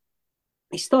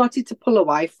started to pull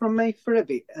away from me for a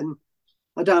bit, and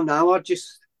I don't know, I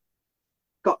just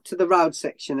got to the road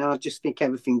section, and I just think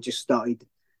everything just started.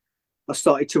 I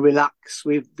started to relax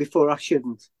before I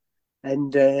shouldn't,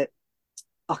 and I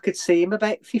could see him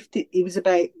about 50. He was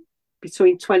about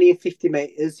between 20 and 50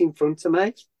 meters in front of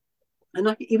me, and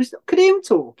I could hear him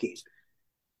talking,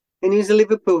 and he was a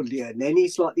Liverpoolian, and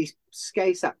he's like this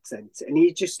Scouse accent, and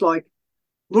he just like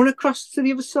run across to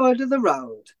the other side of the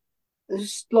road, and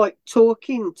just like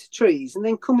talking to trees, and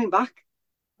then coming back.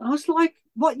 I was like,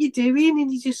 "What you doing?"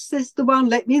 And he just says, "They won't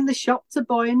let me in the shop to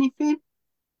buy anything."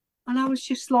 And I was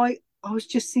just like, I was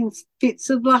just in fits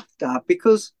of laughter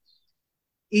because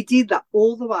he did that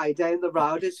all the way down the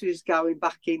road as he was going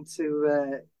back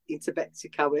into Betsy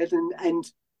Coward,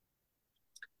 and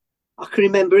I can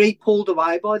remember he pulled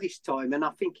away by this time, and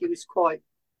I think he was quite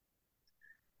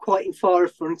in far in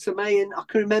front of me, and I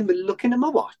can remember looking at my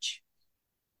watch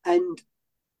and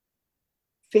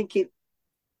thinking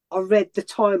I read the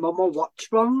time on my watch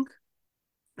wrong,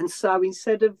 and so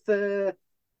instead of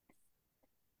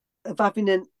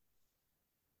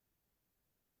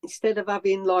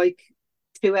having like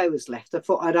 2 hours left, I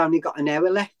thought I'd only got an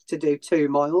hour left to do 2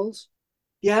 miles.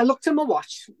 Yeah, I looked at my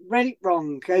watch, read it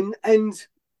wrong, and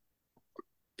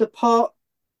the part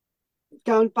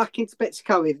going back into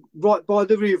Betsycoed, right by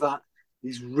the river,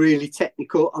 is really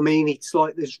technical. I mean, it's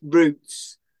like there's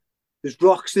roots, there's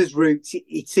rocks, there's roots.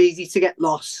 It's easy to get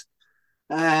lost.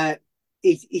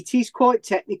 It is quite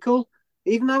technical,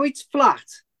 even though it's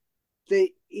flat.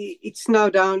 It's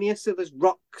snowed down here, so there's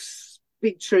rocks,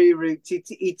 big tree roots.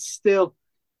 It's still,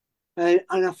 and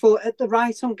I thought at the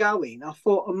rate I'm going, I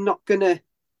thought I'm not gonna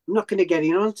get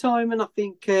in on time, and I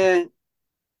think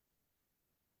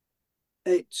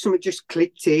something just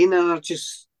clicked in, and I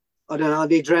don't know,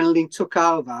 the adrenaline took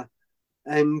over,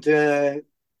 and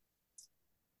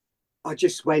I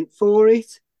just went for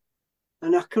it.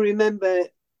 And I can remember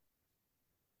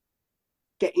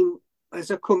getting, as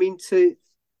I come into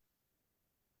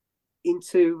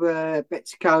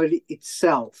Betticoat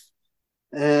itself,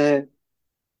 uh,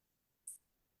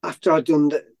 after I'd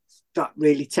done that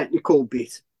really technical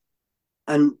bit,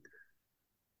 and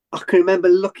I can remember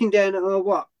looking down at my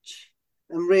watch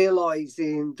and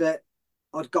realizing that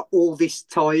I'd got all this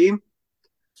time,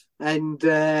 and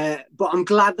but I'm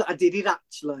glad that I did it.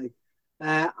 Actually,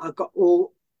 I got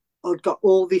all I'd got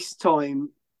all this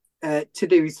time to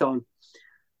do it on.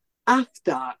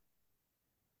 After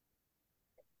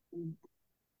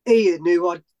Ian, who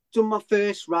I'd done my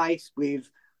first race with,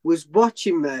 was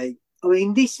watching me. I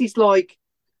mean, this is like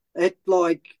at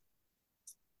like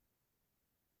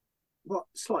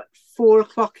what's like 4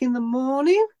 o'clock in the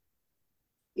morning.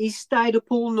 He stayed up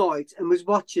all night and was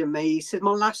watching me. He said,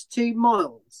 my last 2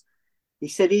 miles, he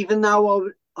said, even though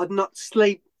I'd not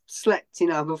slept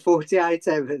in over 48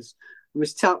 hours,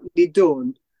 was totally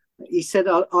done. He said,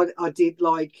 I did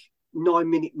like 9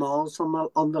 minute miles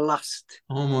on the last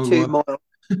Oh my 2 miles,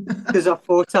 because I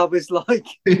thought I was like,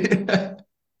 word.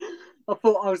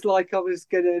 I was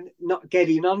gonna not get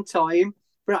in on time,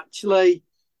 but actually,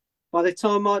 by the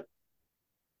time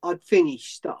I'd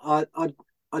finished,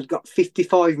 I'd got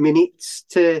 55 minutes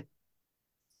to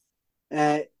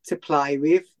play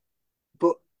with.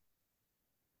 But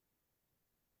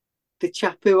the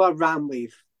chap who I ran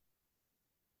with,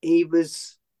 he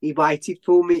waited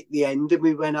for me at the end, and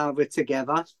we went over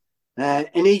together.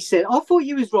 And he said, "I thought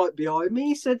you was right behind me."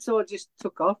 He said, so I just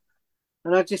took off,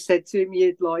 and I just said to him,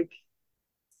 you'd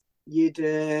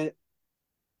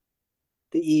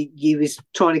that you was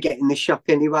trying to get in the shop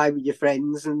anyway with your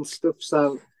friends and stuff.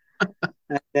 So,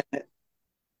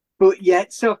 but yeah,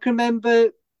 so I can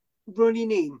remember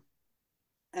running in,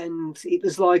 and it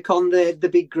was like on the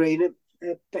big green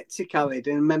at Betsy Coward,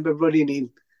 and I remember running in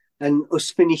and us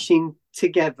finishing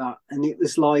together, and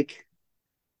it's like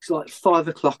 5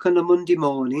 o'clock on a Monday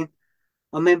morning.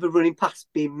 I remember running past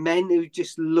big men who were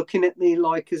just looking at me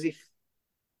like as if,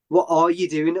 "What are you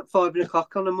doing at 5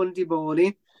 o'clock on a Monday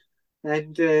morning?"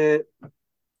 And I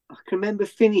can remember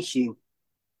finishing,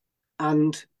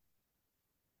 and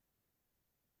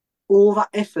all that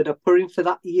effort I put in for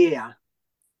that year,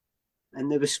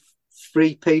 and there was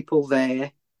 3 people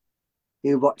there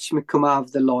who watched me come out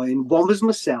of the line. One was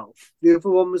myself, the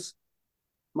other one was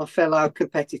my fellow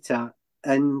competitor,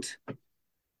 and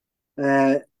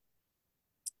uh,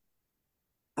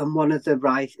 one of the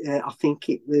race, I think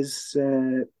it was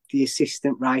the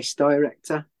assistant race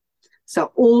director.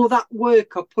 So all that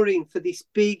work I put in for this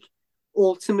big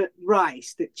ultimate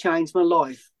race that changed my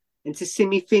life, and to see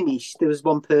me finish, there was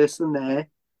one person there,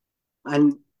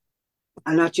 and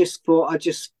I just thought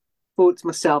to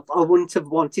myself, I wouldn't have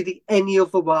wanted it any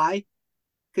other way,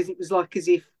 because it was like as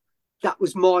if that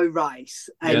was my race,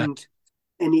 Yeah.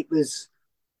 and it was,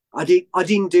 I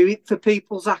didn't do it for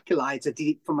people's accolades. I did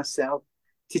it for myself,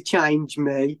 to change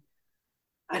me.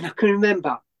 And I can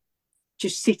remember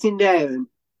just sitting down,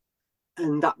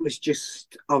 and I was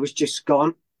just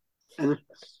gone. And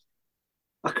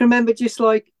I can remember just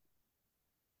like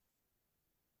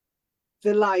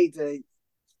the lady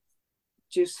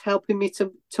just helping me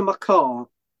to my car.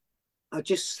 I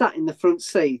just sat in the front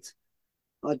seat.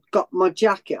 I got my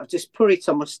jacket, I just put it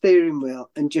on my steering wheel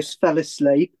and just fell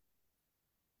asleep.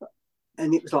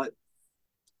 And it was like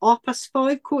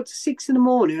 5:30, 5:45 in the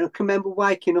morning. I can remember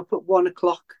waking up at 1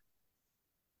 o'clock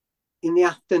in the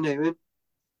afternoon,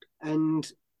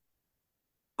 and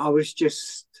I was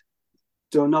just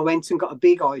done. I went and got a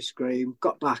big ice cream,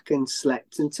 got back and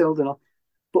slept until the night.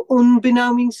 But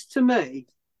unbeknownst to me,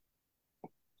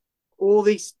 all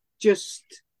this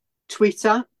just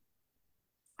Twitter,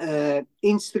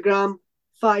 Instagram,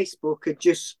 Facebook had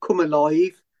just come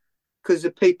alive, because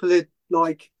the people had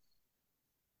like,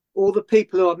 all the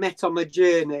people who I met on my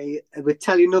journey were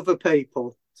telling other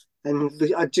people, and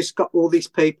I just got all these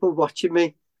people watching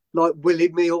me, like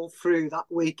willing me all through that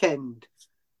weekend.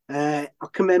 I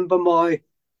can remember my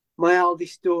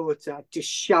eldest daughter just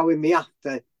showing me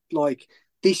after, like,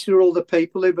 these were all the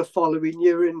people who were following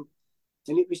you,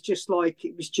 and it was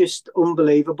just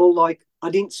unbelievable. Like,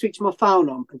 I didn't switch my phone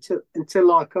on until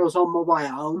like I was on my way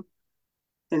home,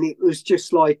 and it was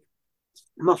just like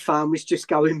my phone was just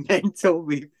going mental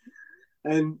with,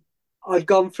 and I'd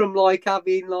gone from like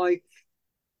having like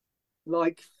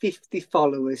 50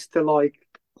 followers to like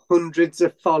hundreds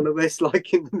of followers,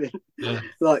 like in the middle, Yeah.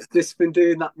 like just been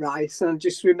doing that race. And I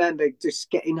just remember just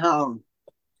getting home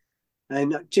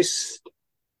And just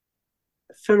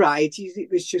for ages, it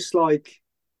was just like,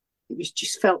 it was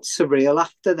just felt surreal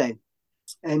after then.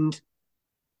 And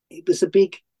it's a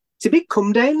big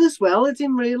come down as well. I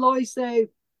didn't realise though,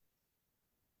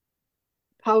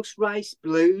 post race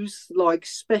blues, like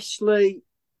especially,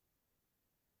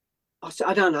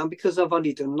 I don't know, because I've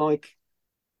only done like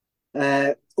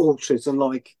ultras and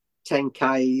like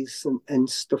 10Ks and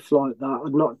stuff like that.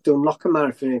 I've not done like a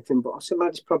marathon or anything, but I imagine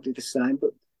it's probably the same.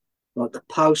 But like the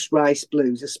post race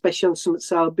blues, especially on something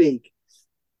so big,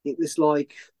 it was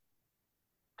like,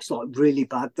 it's like really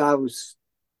bad. That was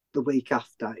the week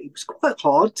after. It was quite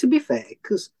hard, to be fair,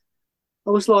 because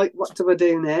I was like, what do I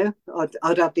do now?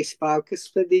 I'd had this focus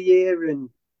for the year and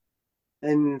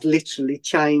literally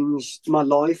changed my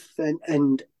life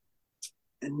and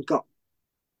got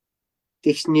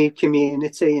this new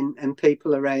community and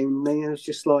people around me. It was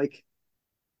just like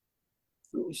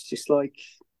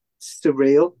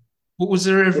surreal. Was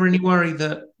there ever any worry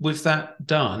that with that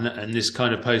done and this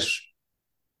kind of post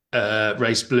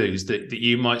race blues that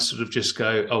you might sort of just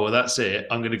go, oh well, that's it.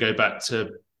 I'm going to go back to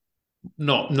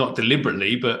not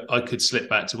deliberately, but I could slip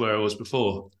back to where I was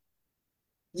before.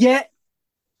 Yeah,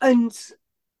 and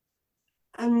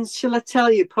shall I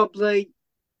tell you, probably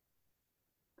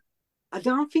I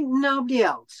don't think nobody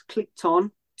else clicked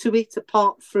on to it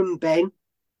apart from Ben.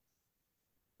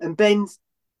 And Ben's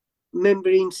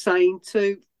remember him saying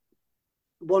to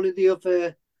one of the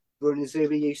other runners who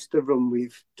he used to run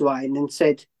with, Dwayne, and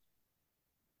said,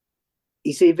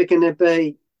 he's either going to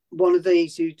be one of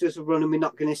these who doesn't run and we're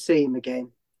not going to see him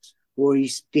again, or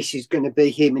this is going to be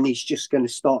him and he's just going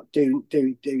to start doing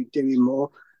more.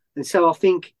 And so I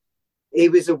think he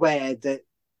was aware that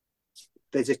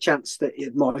there's a chance that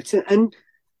it might. And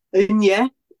yeah,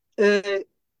 yeah,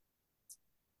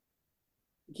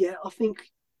 I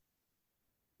think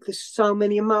there's so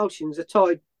many emotions are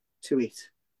tied to it.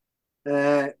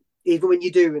 Even when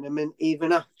you're doing them and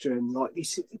even after them, like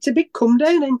it's a big come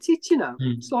down, ain't it? You know,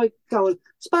 It's like going,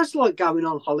 it's supposed to like going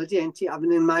on holiday, ain't it?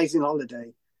 Having an amazing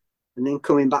holiday, and then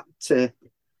coming back to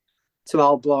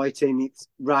Albright and it's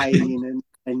raining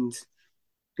and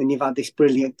you've had this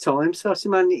brilliant time. So I said,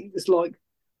 man, it was like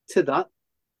to that.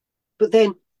 But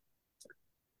then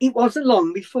it wasn't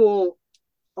long before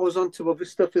I was on to other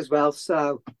stuff as well.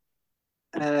 So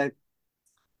I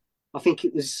think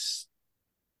it was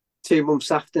 2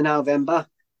 months after November,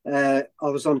 I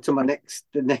was on to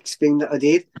the next thing that I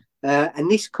did. And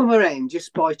this come around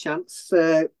just by chance.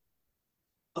 I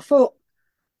thought,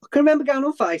 I can remember going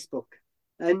on Facebook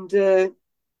and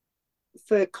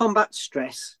for combat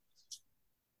stress,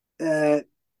 and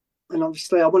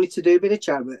obviously I wanted to do a bit of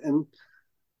charity and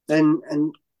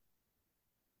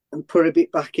put a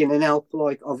bit back in and help,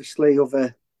 like obviously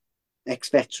other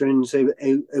ex-veterans who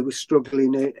were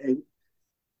struggling.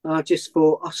 I just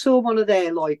thought, I saw one of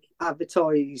their like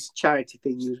advertised charity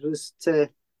things was to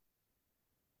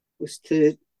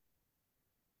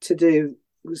do,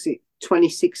 was it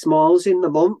 26 miles in the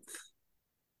month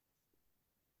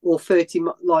or 30,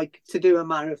 like to do a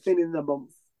marathon in the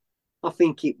month, I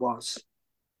think it was.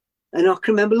 And I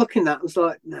can remember looking at that, I was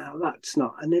like, no, that's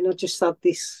not. And then I just had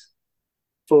this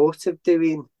thought of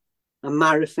doing a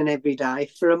marathon every day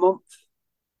for a month.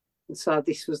 And so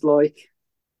this was like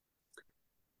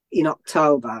in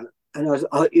October, and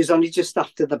it was only just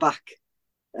after the back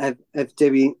of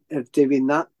doing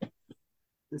that.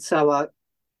 And so I,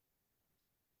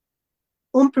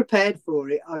 unprepared for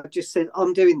it, I just said,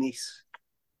 I'm doing this.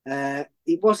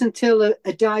 It wasn't until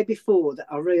a day before that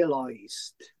I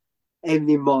realised how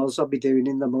many miles I'll be doing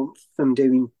in the month. I'm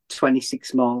doing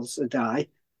 26 miles a day.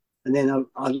 And then I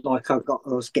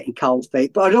was getting cold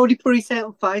feet, but I'd already put it out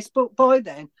on Facebook by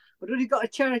then. I'd already got a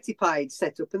charity page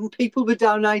set up and people were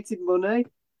donating money.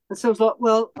 And so I was like,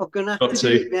 well, I'm going to have to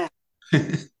do it now.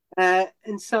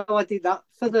 And so I did that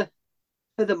for the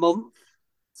month.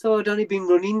 So I'd only been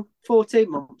running 14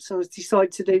 months. So I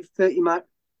decided to do 30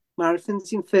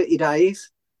 marathons in 30 days.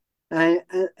 And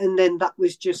then that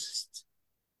was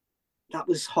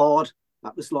hard.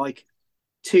 That was like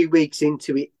 2 weeks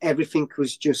into it. Everything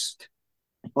was just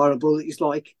horrible. It was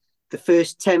like the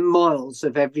first 10 miles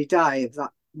of every day of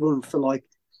that run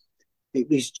it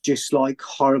was just like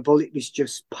horrible. It was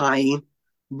just pain,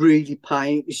 really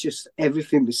pain. It was just,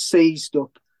 everything was seized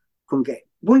up. Couldn't get,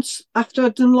 once after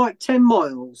I'd done like 10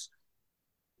 miles,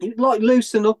 it would like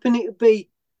loosen up and it would be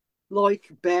like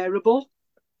bearable,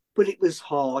 but it was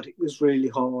hard. It was really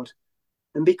hard.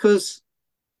 And because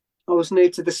I was new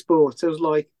to the sport, I was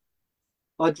like,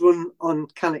 I'd run on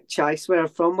Cannock Chase where I'm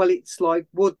from. Well, it's like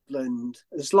woodland.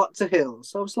 There's lots of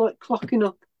hills. So I was like clocking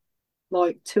up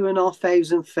like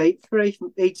 2,500 feet for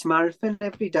each marathon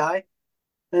every day.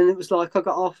 And it was like I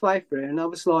got halfway through, and I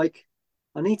was like,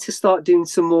 I need to start doing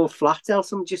some more flat,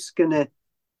 else I'm just gonna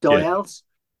die Yeah. else.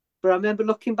 But I remember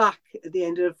looking back at the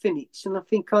end of the finish, and I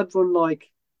think I'd done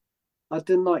like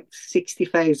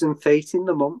 60,000 feet in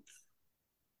the month,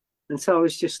 and so I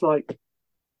was just like,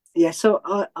 yeah. So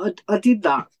I did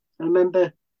that. I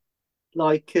remember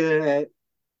like by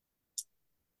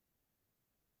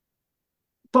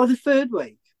the third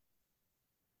week,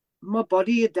 my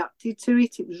body adapted to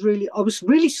it. I was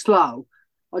really slow.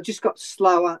 I just got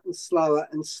slower and slower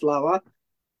and slower.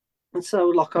 And so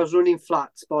like I was running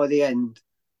flats by the end,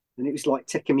 and it was like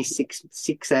taking me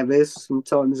six hours,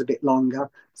 sometimes a bit longer.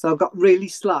 So I got really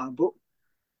slow. But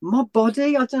my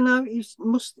body, I don't know,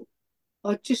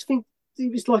 I just think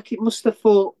it was like it must have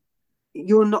thought,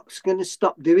 you're not going to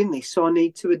stop doing this, so I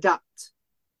need to adapt.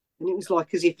 And it was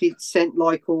like as if it sent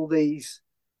like all these,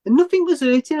 and nothing was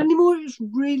hurting anymore. It was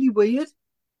really weird.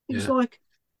 It was Yeah. like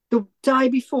the day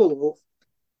before,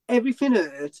 everything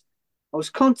hurt. I was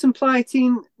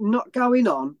contemplating not going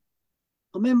on.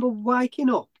 I remember waking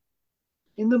up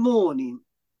in the morning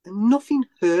and nothing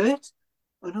hurt.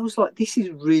 And I was like, this is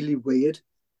really weird.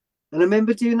 And I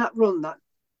remember doing that run that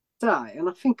day, and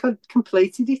I think I'd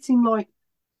completed it in like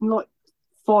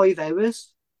 5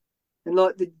 hours. And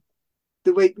like the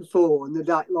week before and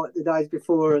the days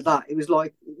before that, it was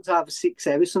over 6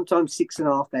 hours, sometimes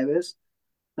 6.5 hours.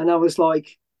 And I was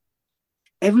like,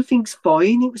 everything's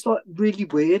fine. It was like really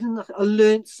weird, and I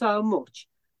learned so much.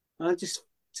 And I just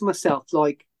to myself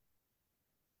like,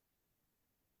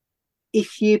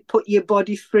 if you put your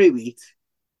body through it,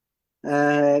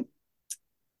 uh,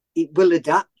 it will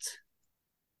adapt.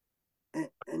 I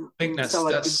think And so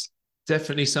I did. that's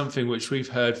definitely something which I've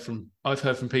heard from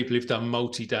people who've done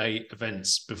multi-day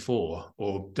events before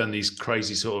or done these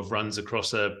crazy sort of runs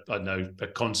across I don't know, a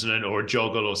continent or a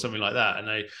joggle or something like that.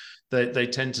 And they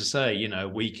tend to say, a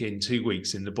week in, 2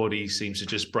 weeks in, the body seems to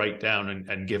just break down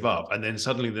and give up. And then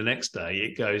suddenly the next day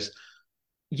it goes,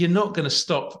 you're not going to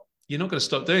stop. You're not going to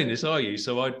stop doing this, are you?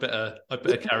 So I'd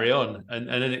better carry on, and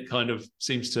then it kind of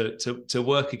seems to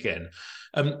work again.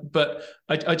 But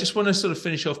I just want to sort of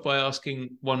finish off by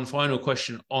asking one final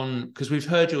question on, because we've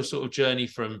heard your sort of journey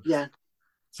from Yeah.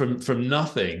 from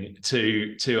nothing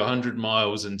to 100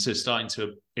 miles and to starting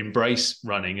to embrace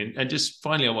running, and just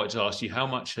finally I wanted to ask you how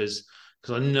much has,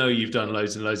 because I know you've done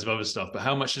loads and loads of other stuff, but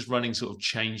how much has running sort of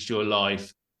changed your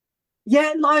life?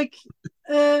 Yeah, like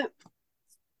uh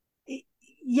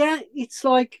yeah, it's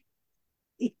like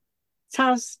it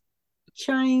has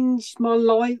changed my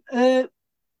life. I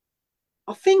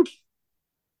think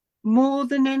more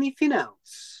than anything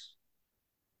else.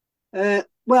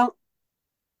 Well,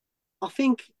 I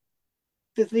think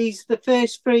that these the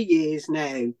first 3 years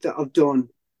now that I've done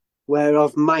where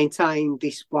I've maintained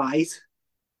this weight,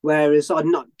 whereas I'd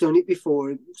not done it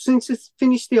before since I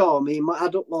finished the army in my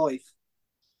adult life.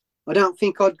 I don't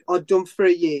think I'd done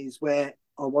 3 years where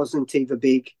I wasn't either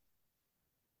big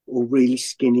or really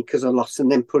skinny because I lost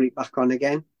and then put it back on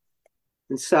again.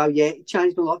 And so yeah, it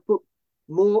changed my life. But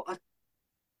more, I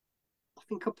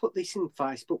think I put this in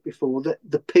Facebook before, that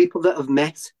the people that I've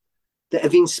met that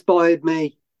have inspired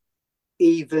me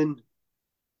even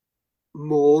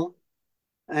more,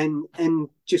 and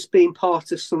just being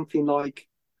part of something like,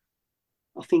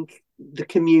 I think the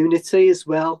community as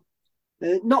well,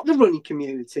 not the running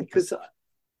community, because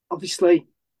obviously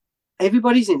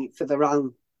everybody's in it for their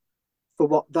own, for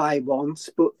what they want,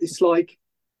 but it's like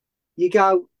you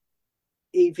go,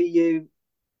 either you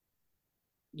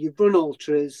run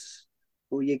ultras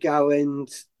or you go and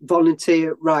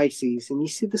volunteer at races, and you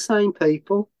see the same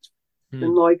people, and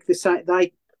Hmm. like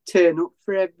they turn up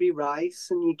for every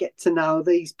race, and you get to know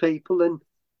these people and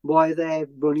why they're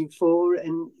running for.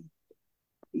 And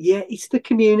yeah, it's the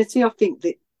community, I think,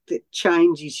 that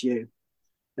changes you,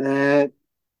 uh,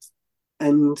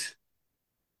 and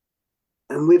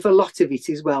with a lot of it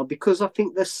as well, because I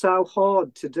think they're so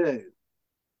hard to do.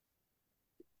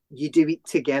 You do it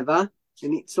together,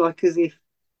 and it's like as if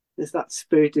there's that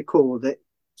spirit of core that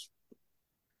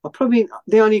I probably,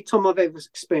 the only time I've ever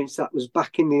experienced that was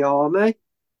back in the army.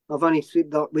 I've only seen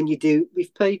that when you do it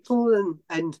with people,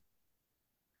 and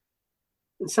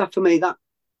so for me that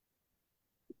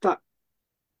that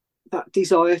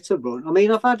desire to run. I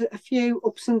mean, I've had a few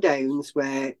ups and downs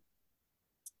where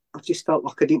I just felt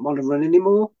like I didn't want to run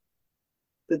anymore,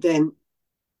 but then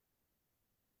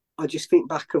I just think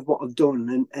back of what I've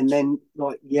done, and then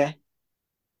like, yeah,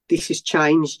 this has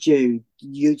changed you.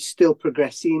 You're still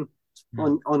progressing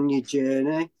Hmm. on your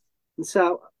journey, and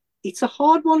so it's a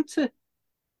hard one to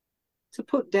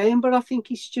put down, but I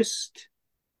think it's just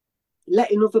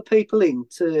letting other people in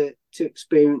to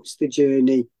experience the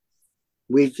journey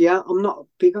with you. I'm not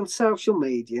big on social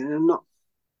media, and I'm not,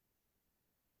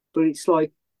 but it's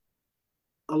like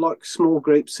I like small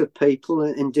groups of people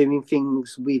and doing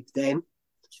things with them.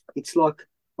 It's like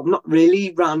I've not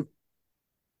really run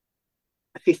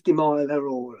a 50 miler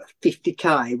or a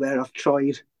 50k where I've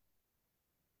tried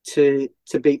to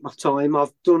beat my time.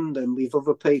 I've done them with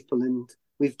other people and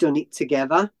we've done it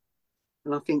together.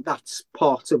 And I think that's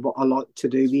part of what I like to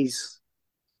do is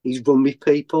run with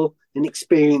people and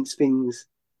experience things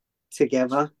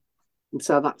together. And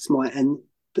so that's my end.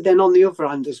 But then on the other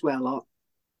hand as well,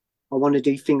 I want to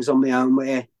do things on my own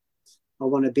where I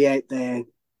want to be out there.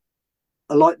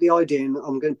 I like the idea, and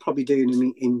I'm going to probably do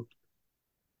them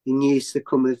in years to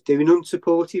come, of doing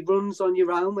unsupported runs on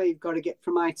your own where you've got to get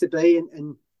from A to B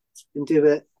and do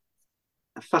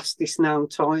a fastest known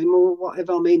time or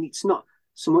whatever. I mean, it's not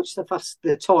so much the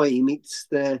time, it's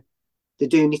the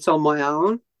doing it on my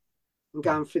own and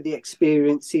going through the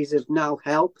experiences of no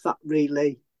help. That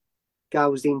really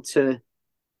goes into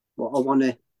what I want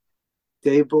to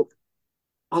do. But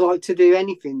I like to do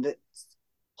anything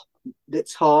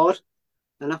that's hard,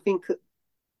 and I think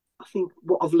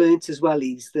what I've learnt as well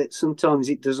is that sometimes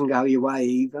it doesn't go your way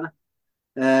either.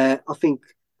 I think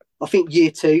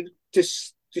year two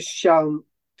just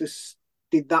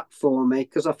did that for me,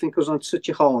 because I think I was on such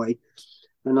a high,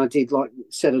 and I did, like I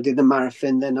said, I did the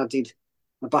marathon, then I did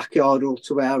a backyard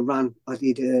ultra where I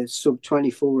did a sub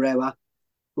 24-hour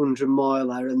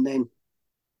 100-miler, and then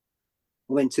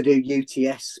I went to do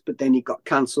UTS, but then it got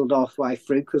cancelled halfway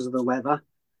through because of the weather.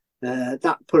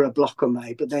 That put a block on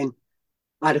me. But then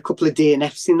I had a couple of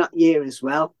DNFs in that year as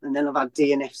well, and then I've had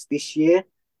DNFs this year.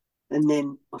 And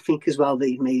then I think as well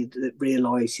that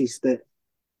realises that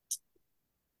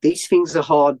these things are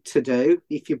hard to do.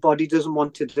 If your body doesn't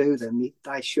want to do them,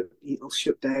 it'll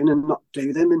shut down and not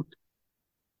do them. And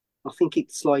I think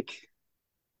it's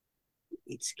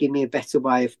given me a better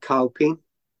way of coping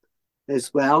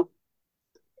as well.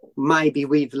 Maybe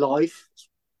with life,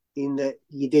 in that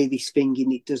you do this thing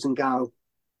and it doesn't go.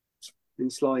 And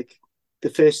it's like the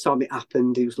first time it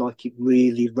happened, it was like it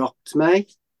really rocked me.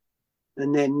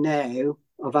 And then now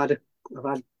I've had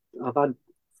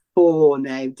 4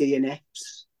 now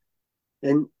DNFs,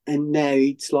 and now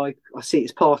it's like I see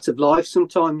it's part of life.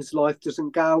 Sometimes life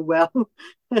doesn't go well,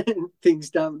 and things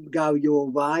don't go your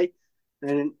way,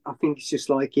 and I think it's just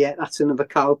like, yeah, that's another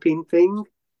coping thing.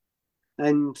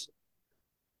 And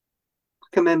I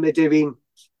can remember doing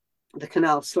the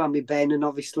Canal Slammy Ben, and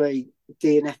obviously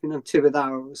DNFing on 2 of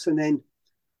those, and then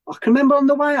I can remember on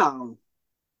the way home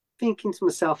thinking to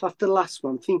myself, after the last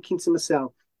one,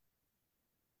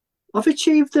 I've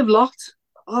achieved a lot.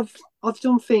 I've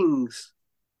done things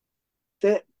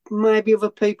that maybe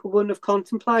other people wouldn't have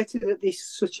contemplated at this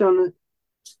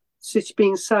such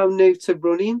being so new to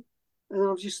running. And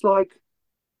I was just like,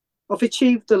 I've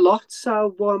achieved a lot,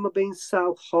 so why am I being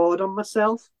so hard on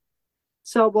myself?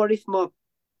 So what if my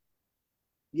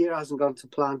year hasn't gone to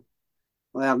plan?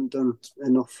 I haven't done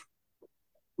enough.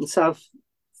 And so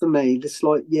for me, it's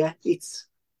like, yeah, it's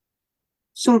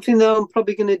something that I'm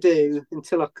probably going to do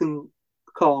until I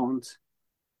can't.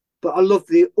 But I love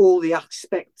all the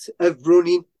aspects of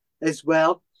running as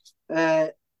well,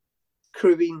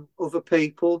 crewing other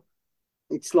people.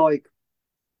 It's like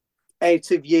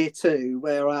out of year 2,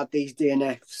 where I had these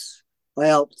DNFs, I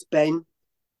helped Ben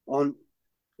on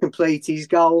complete his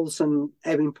goals and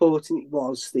how important it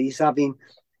was. He's helping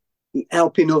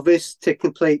others to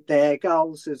complete their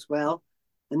goals as well.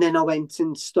 And then I went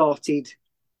and started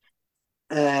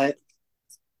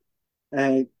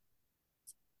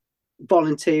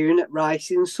volunteering at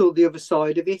races and saw the other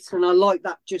side of it. And I like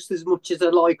that just as much as I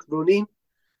like running.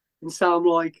 And so I'm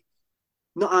like,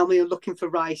 not only am I looking for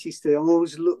races to, I'm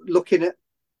always looking at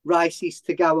races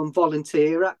to go and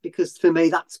volunteer at, because for me,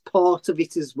 that's part of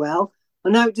it as well. I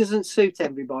know it doesn't suit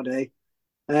everybody.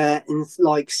 And it's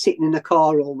like sitting in a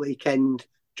car all weekend,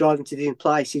 driving to different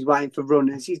places, waiting for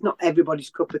runners. It's not everybody's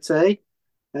cup of tea.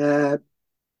 But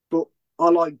I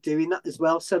like doing that as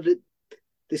well. So that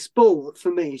the sport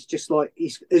for me is just like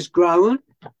has grown,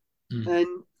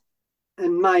 and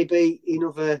maybe in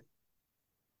other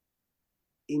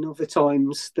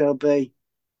times there'll be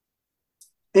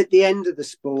at the end of the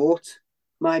sport,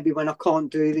 maybe when I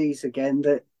can't do these again,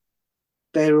 that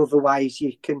there are other ways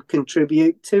you can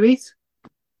contribute to it.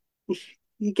 If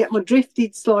you get my drift,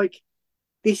 it's like,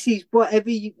 this is whatever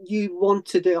you want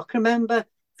to do. I can remember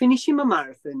finishing my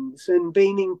marathons and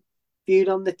being viewed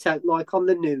on like on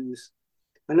the news.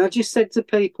 And I just said to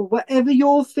people, whatever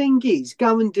your thing is,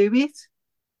 go and do it.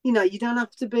 You know, you don't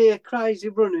have to be a crazy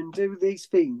runner and do these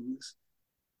things.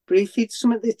 But if it's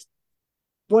something that,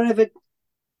 whatever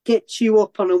gets you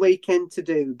up on a weekend to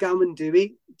do, go and do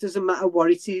it. It doesn't matter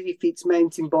what it is, if it's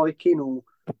mountain biking or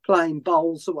playing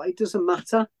bowls or what, it doesn't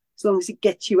matter. As long as it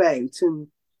gets you out and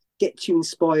gets you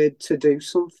inspired to do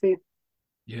something.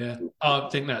 Yeah, I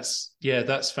think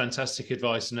that's fantastic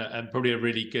advice, and probably a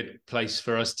really good place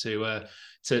for us to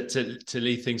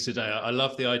leave things today. I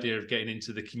love the idea of getting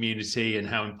into the community and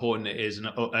how important it is,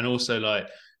 and also like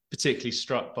particularly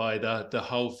struck by the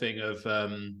whole thing of a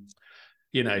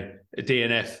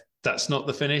DNF. That's not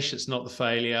the finish. It's not the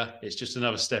failure. It's just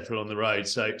another step along the road.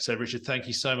 So Richard, thank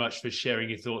you so much for sharing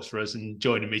your thoughts for us and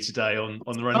joining me today on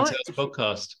the Running Right. Tales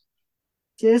podcast.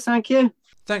 Cheers, thank you.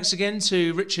 Thanks again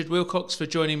to Richard Wilcox for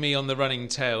joining me on the Running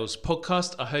Tales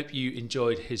podcast. I hope you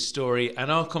enjoyed his story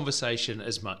and our conversation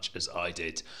as much as I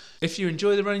did. If you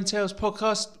enjoy the Running Tales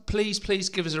podcast, please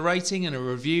give us a rating and a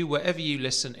review wherever you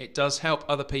listen. It does help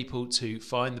other people to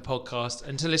find the podcast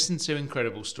and to listen to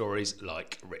incredible stories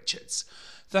like Richard's.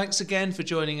 Thanks again for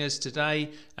joining us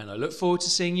today, and I look forward to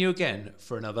seeing you again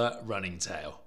for another Running Tale.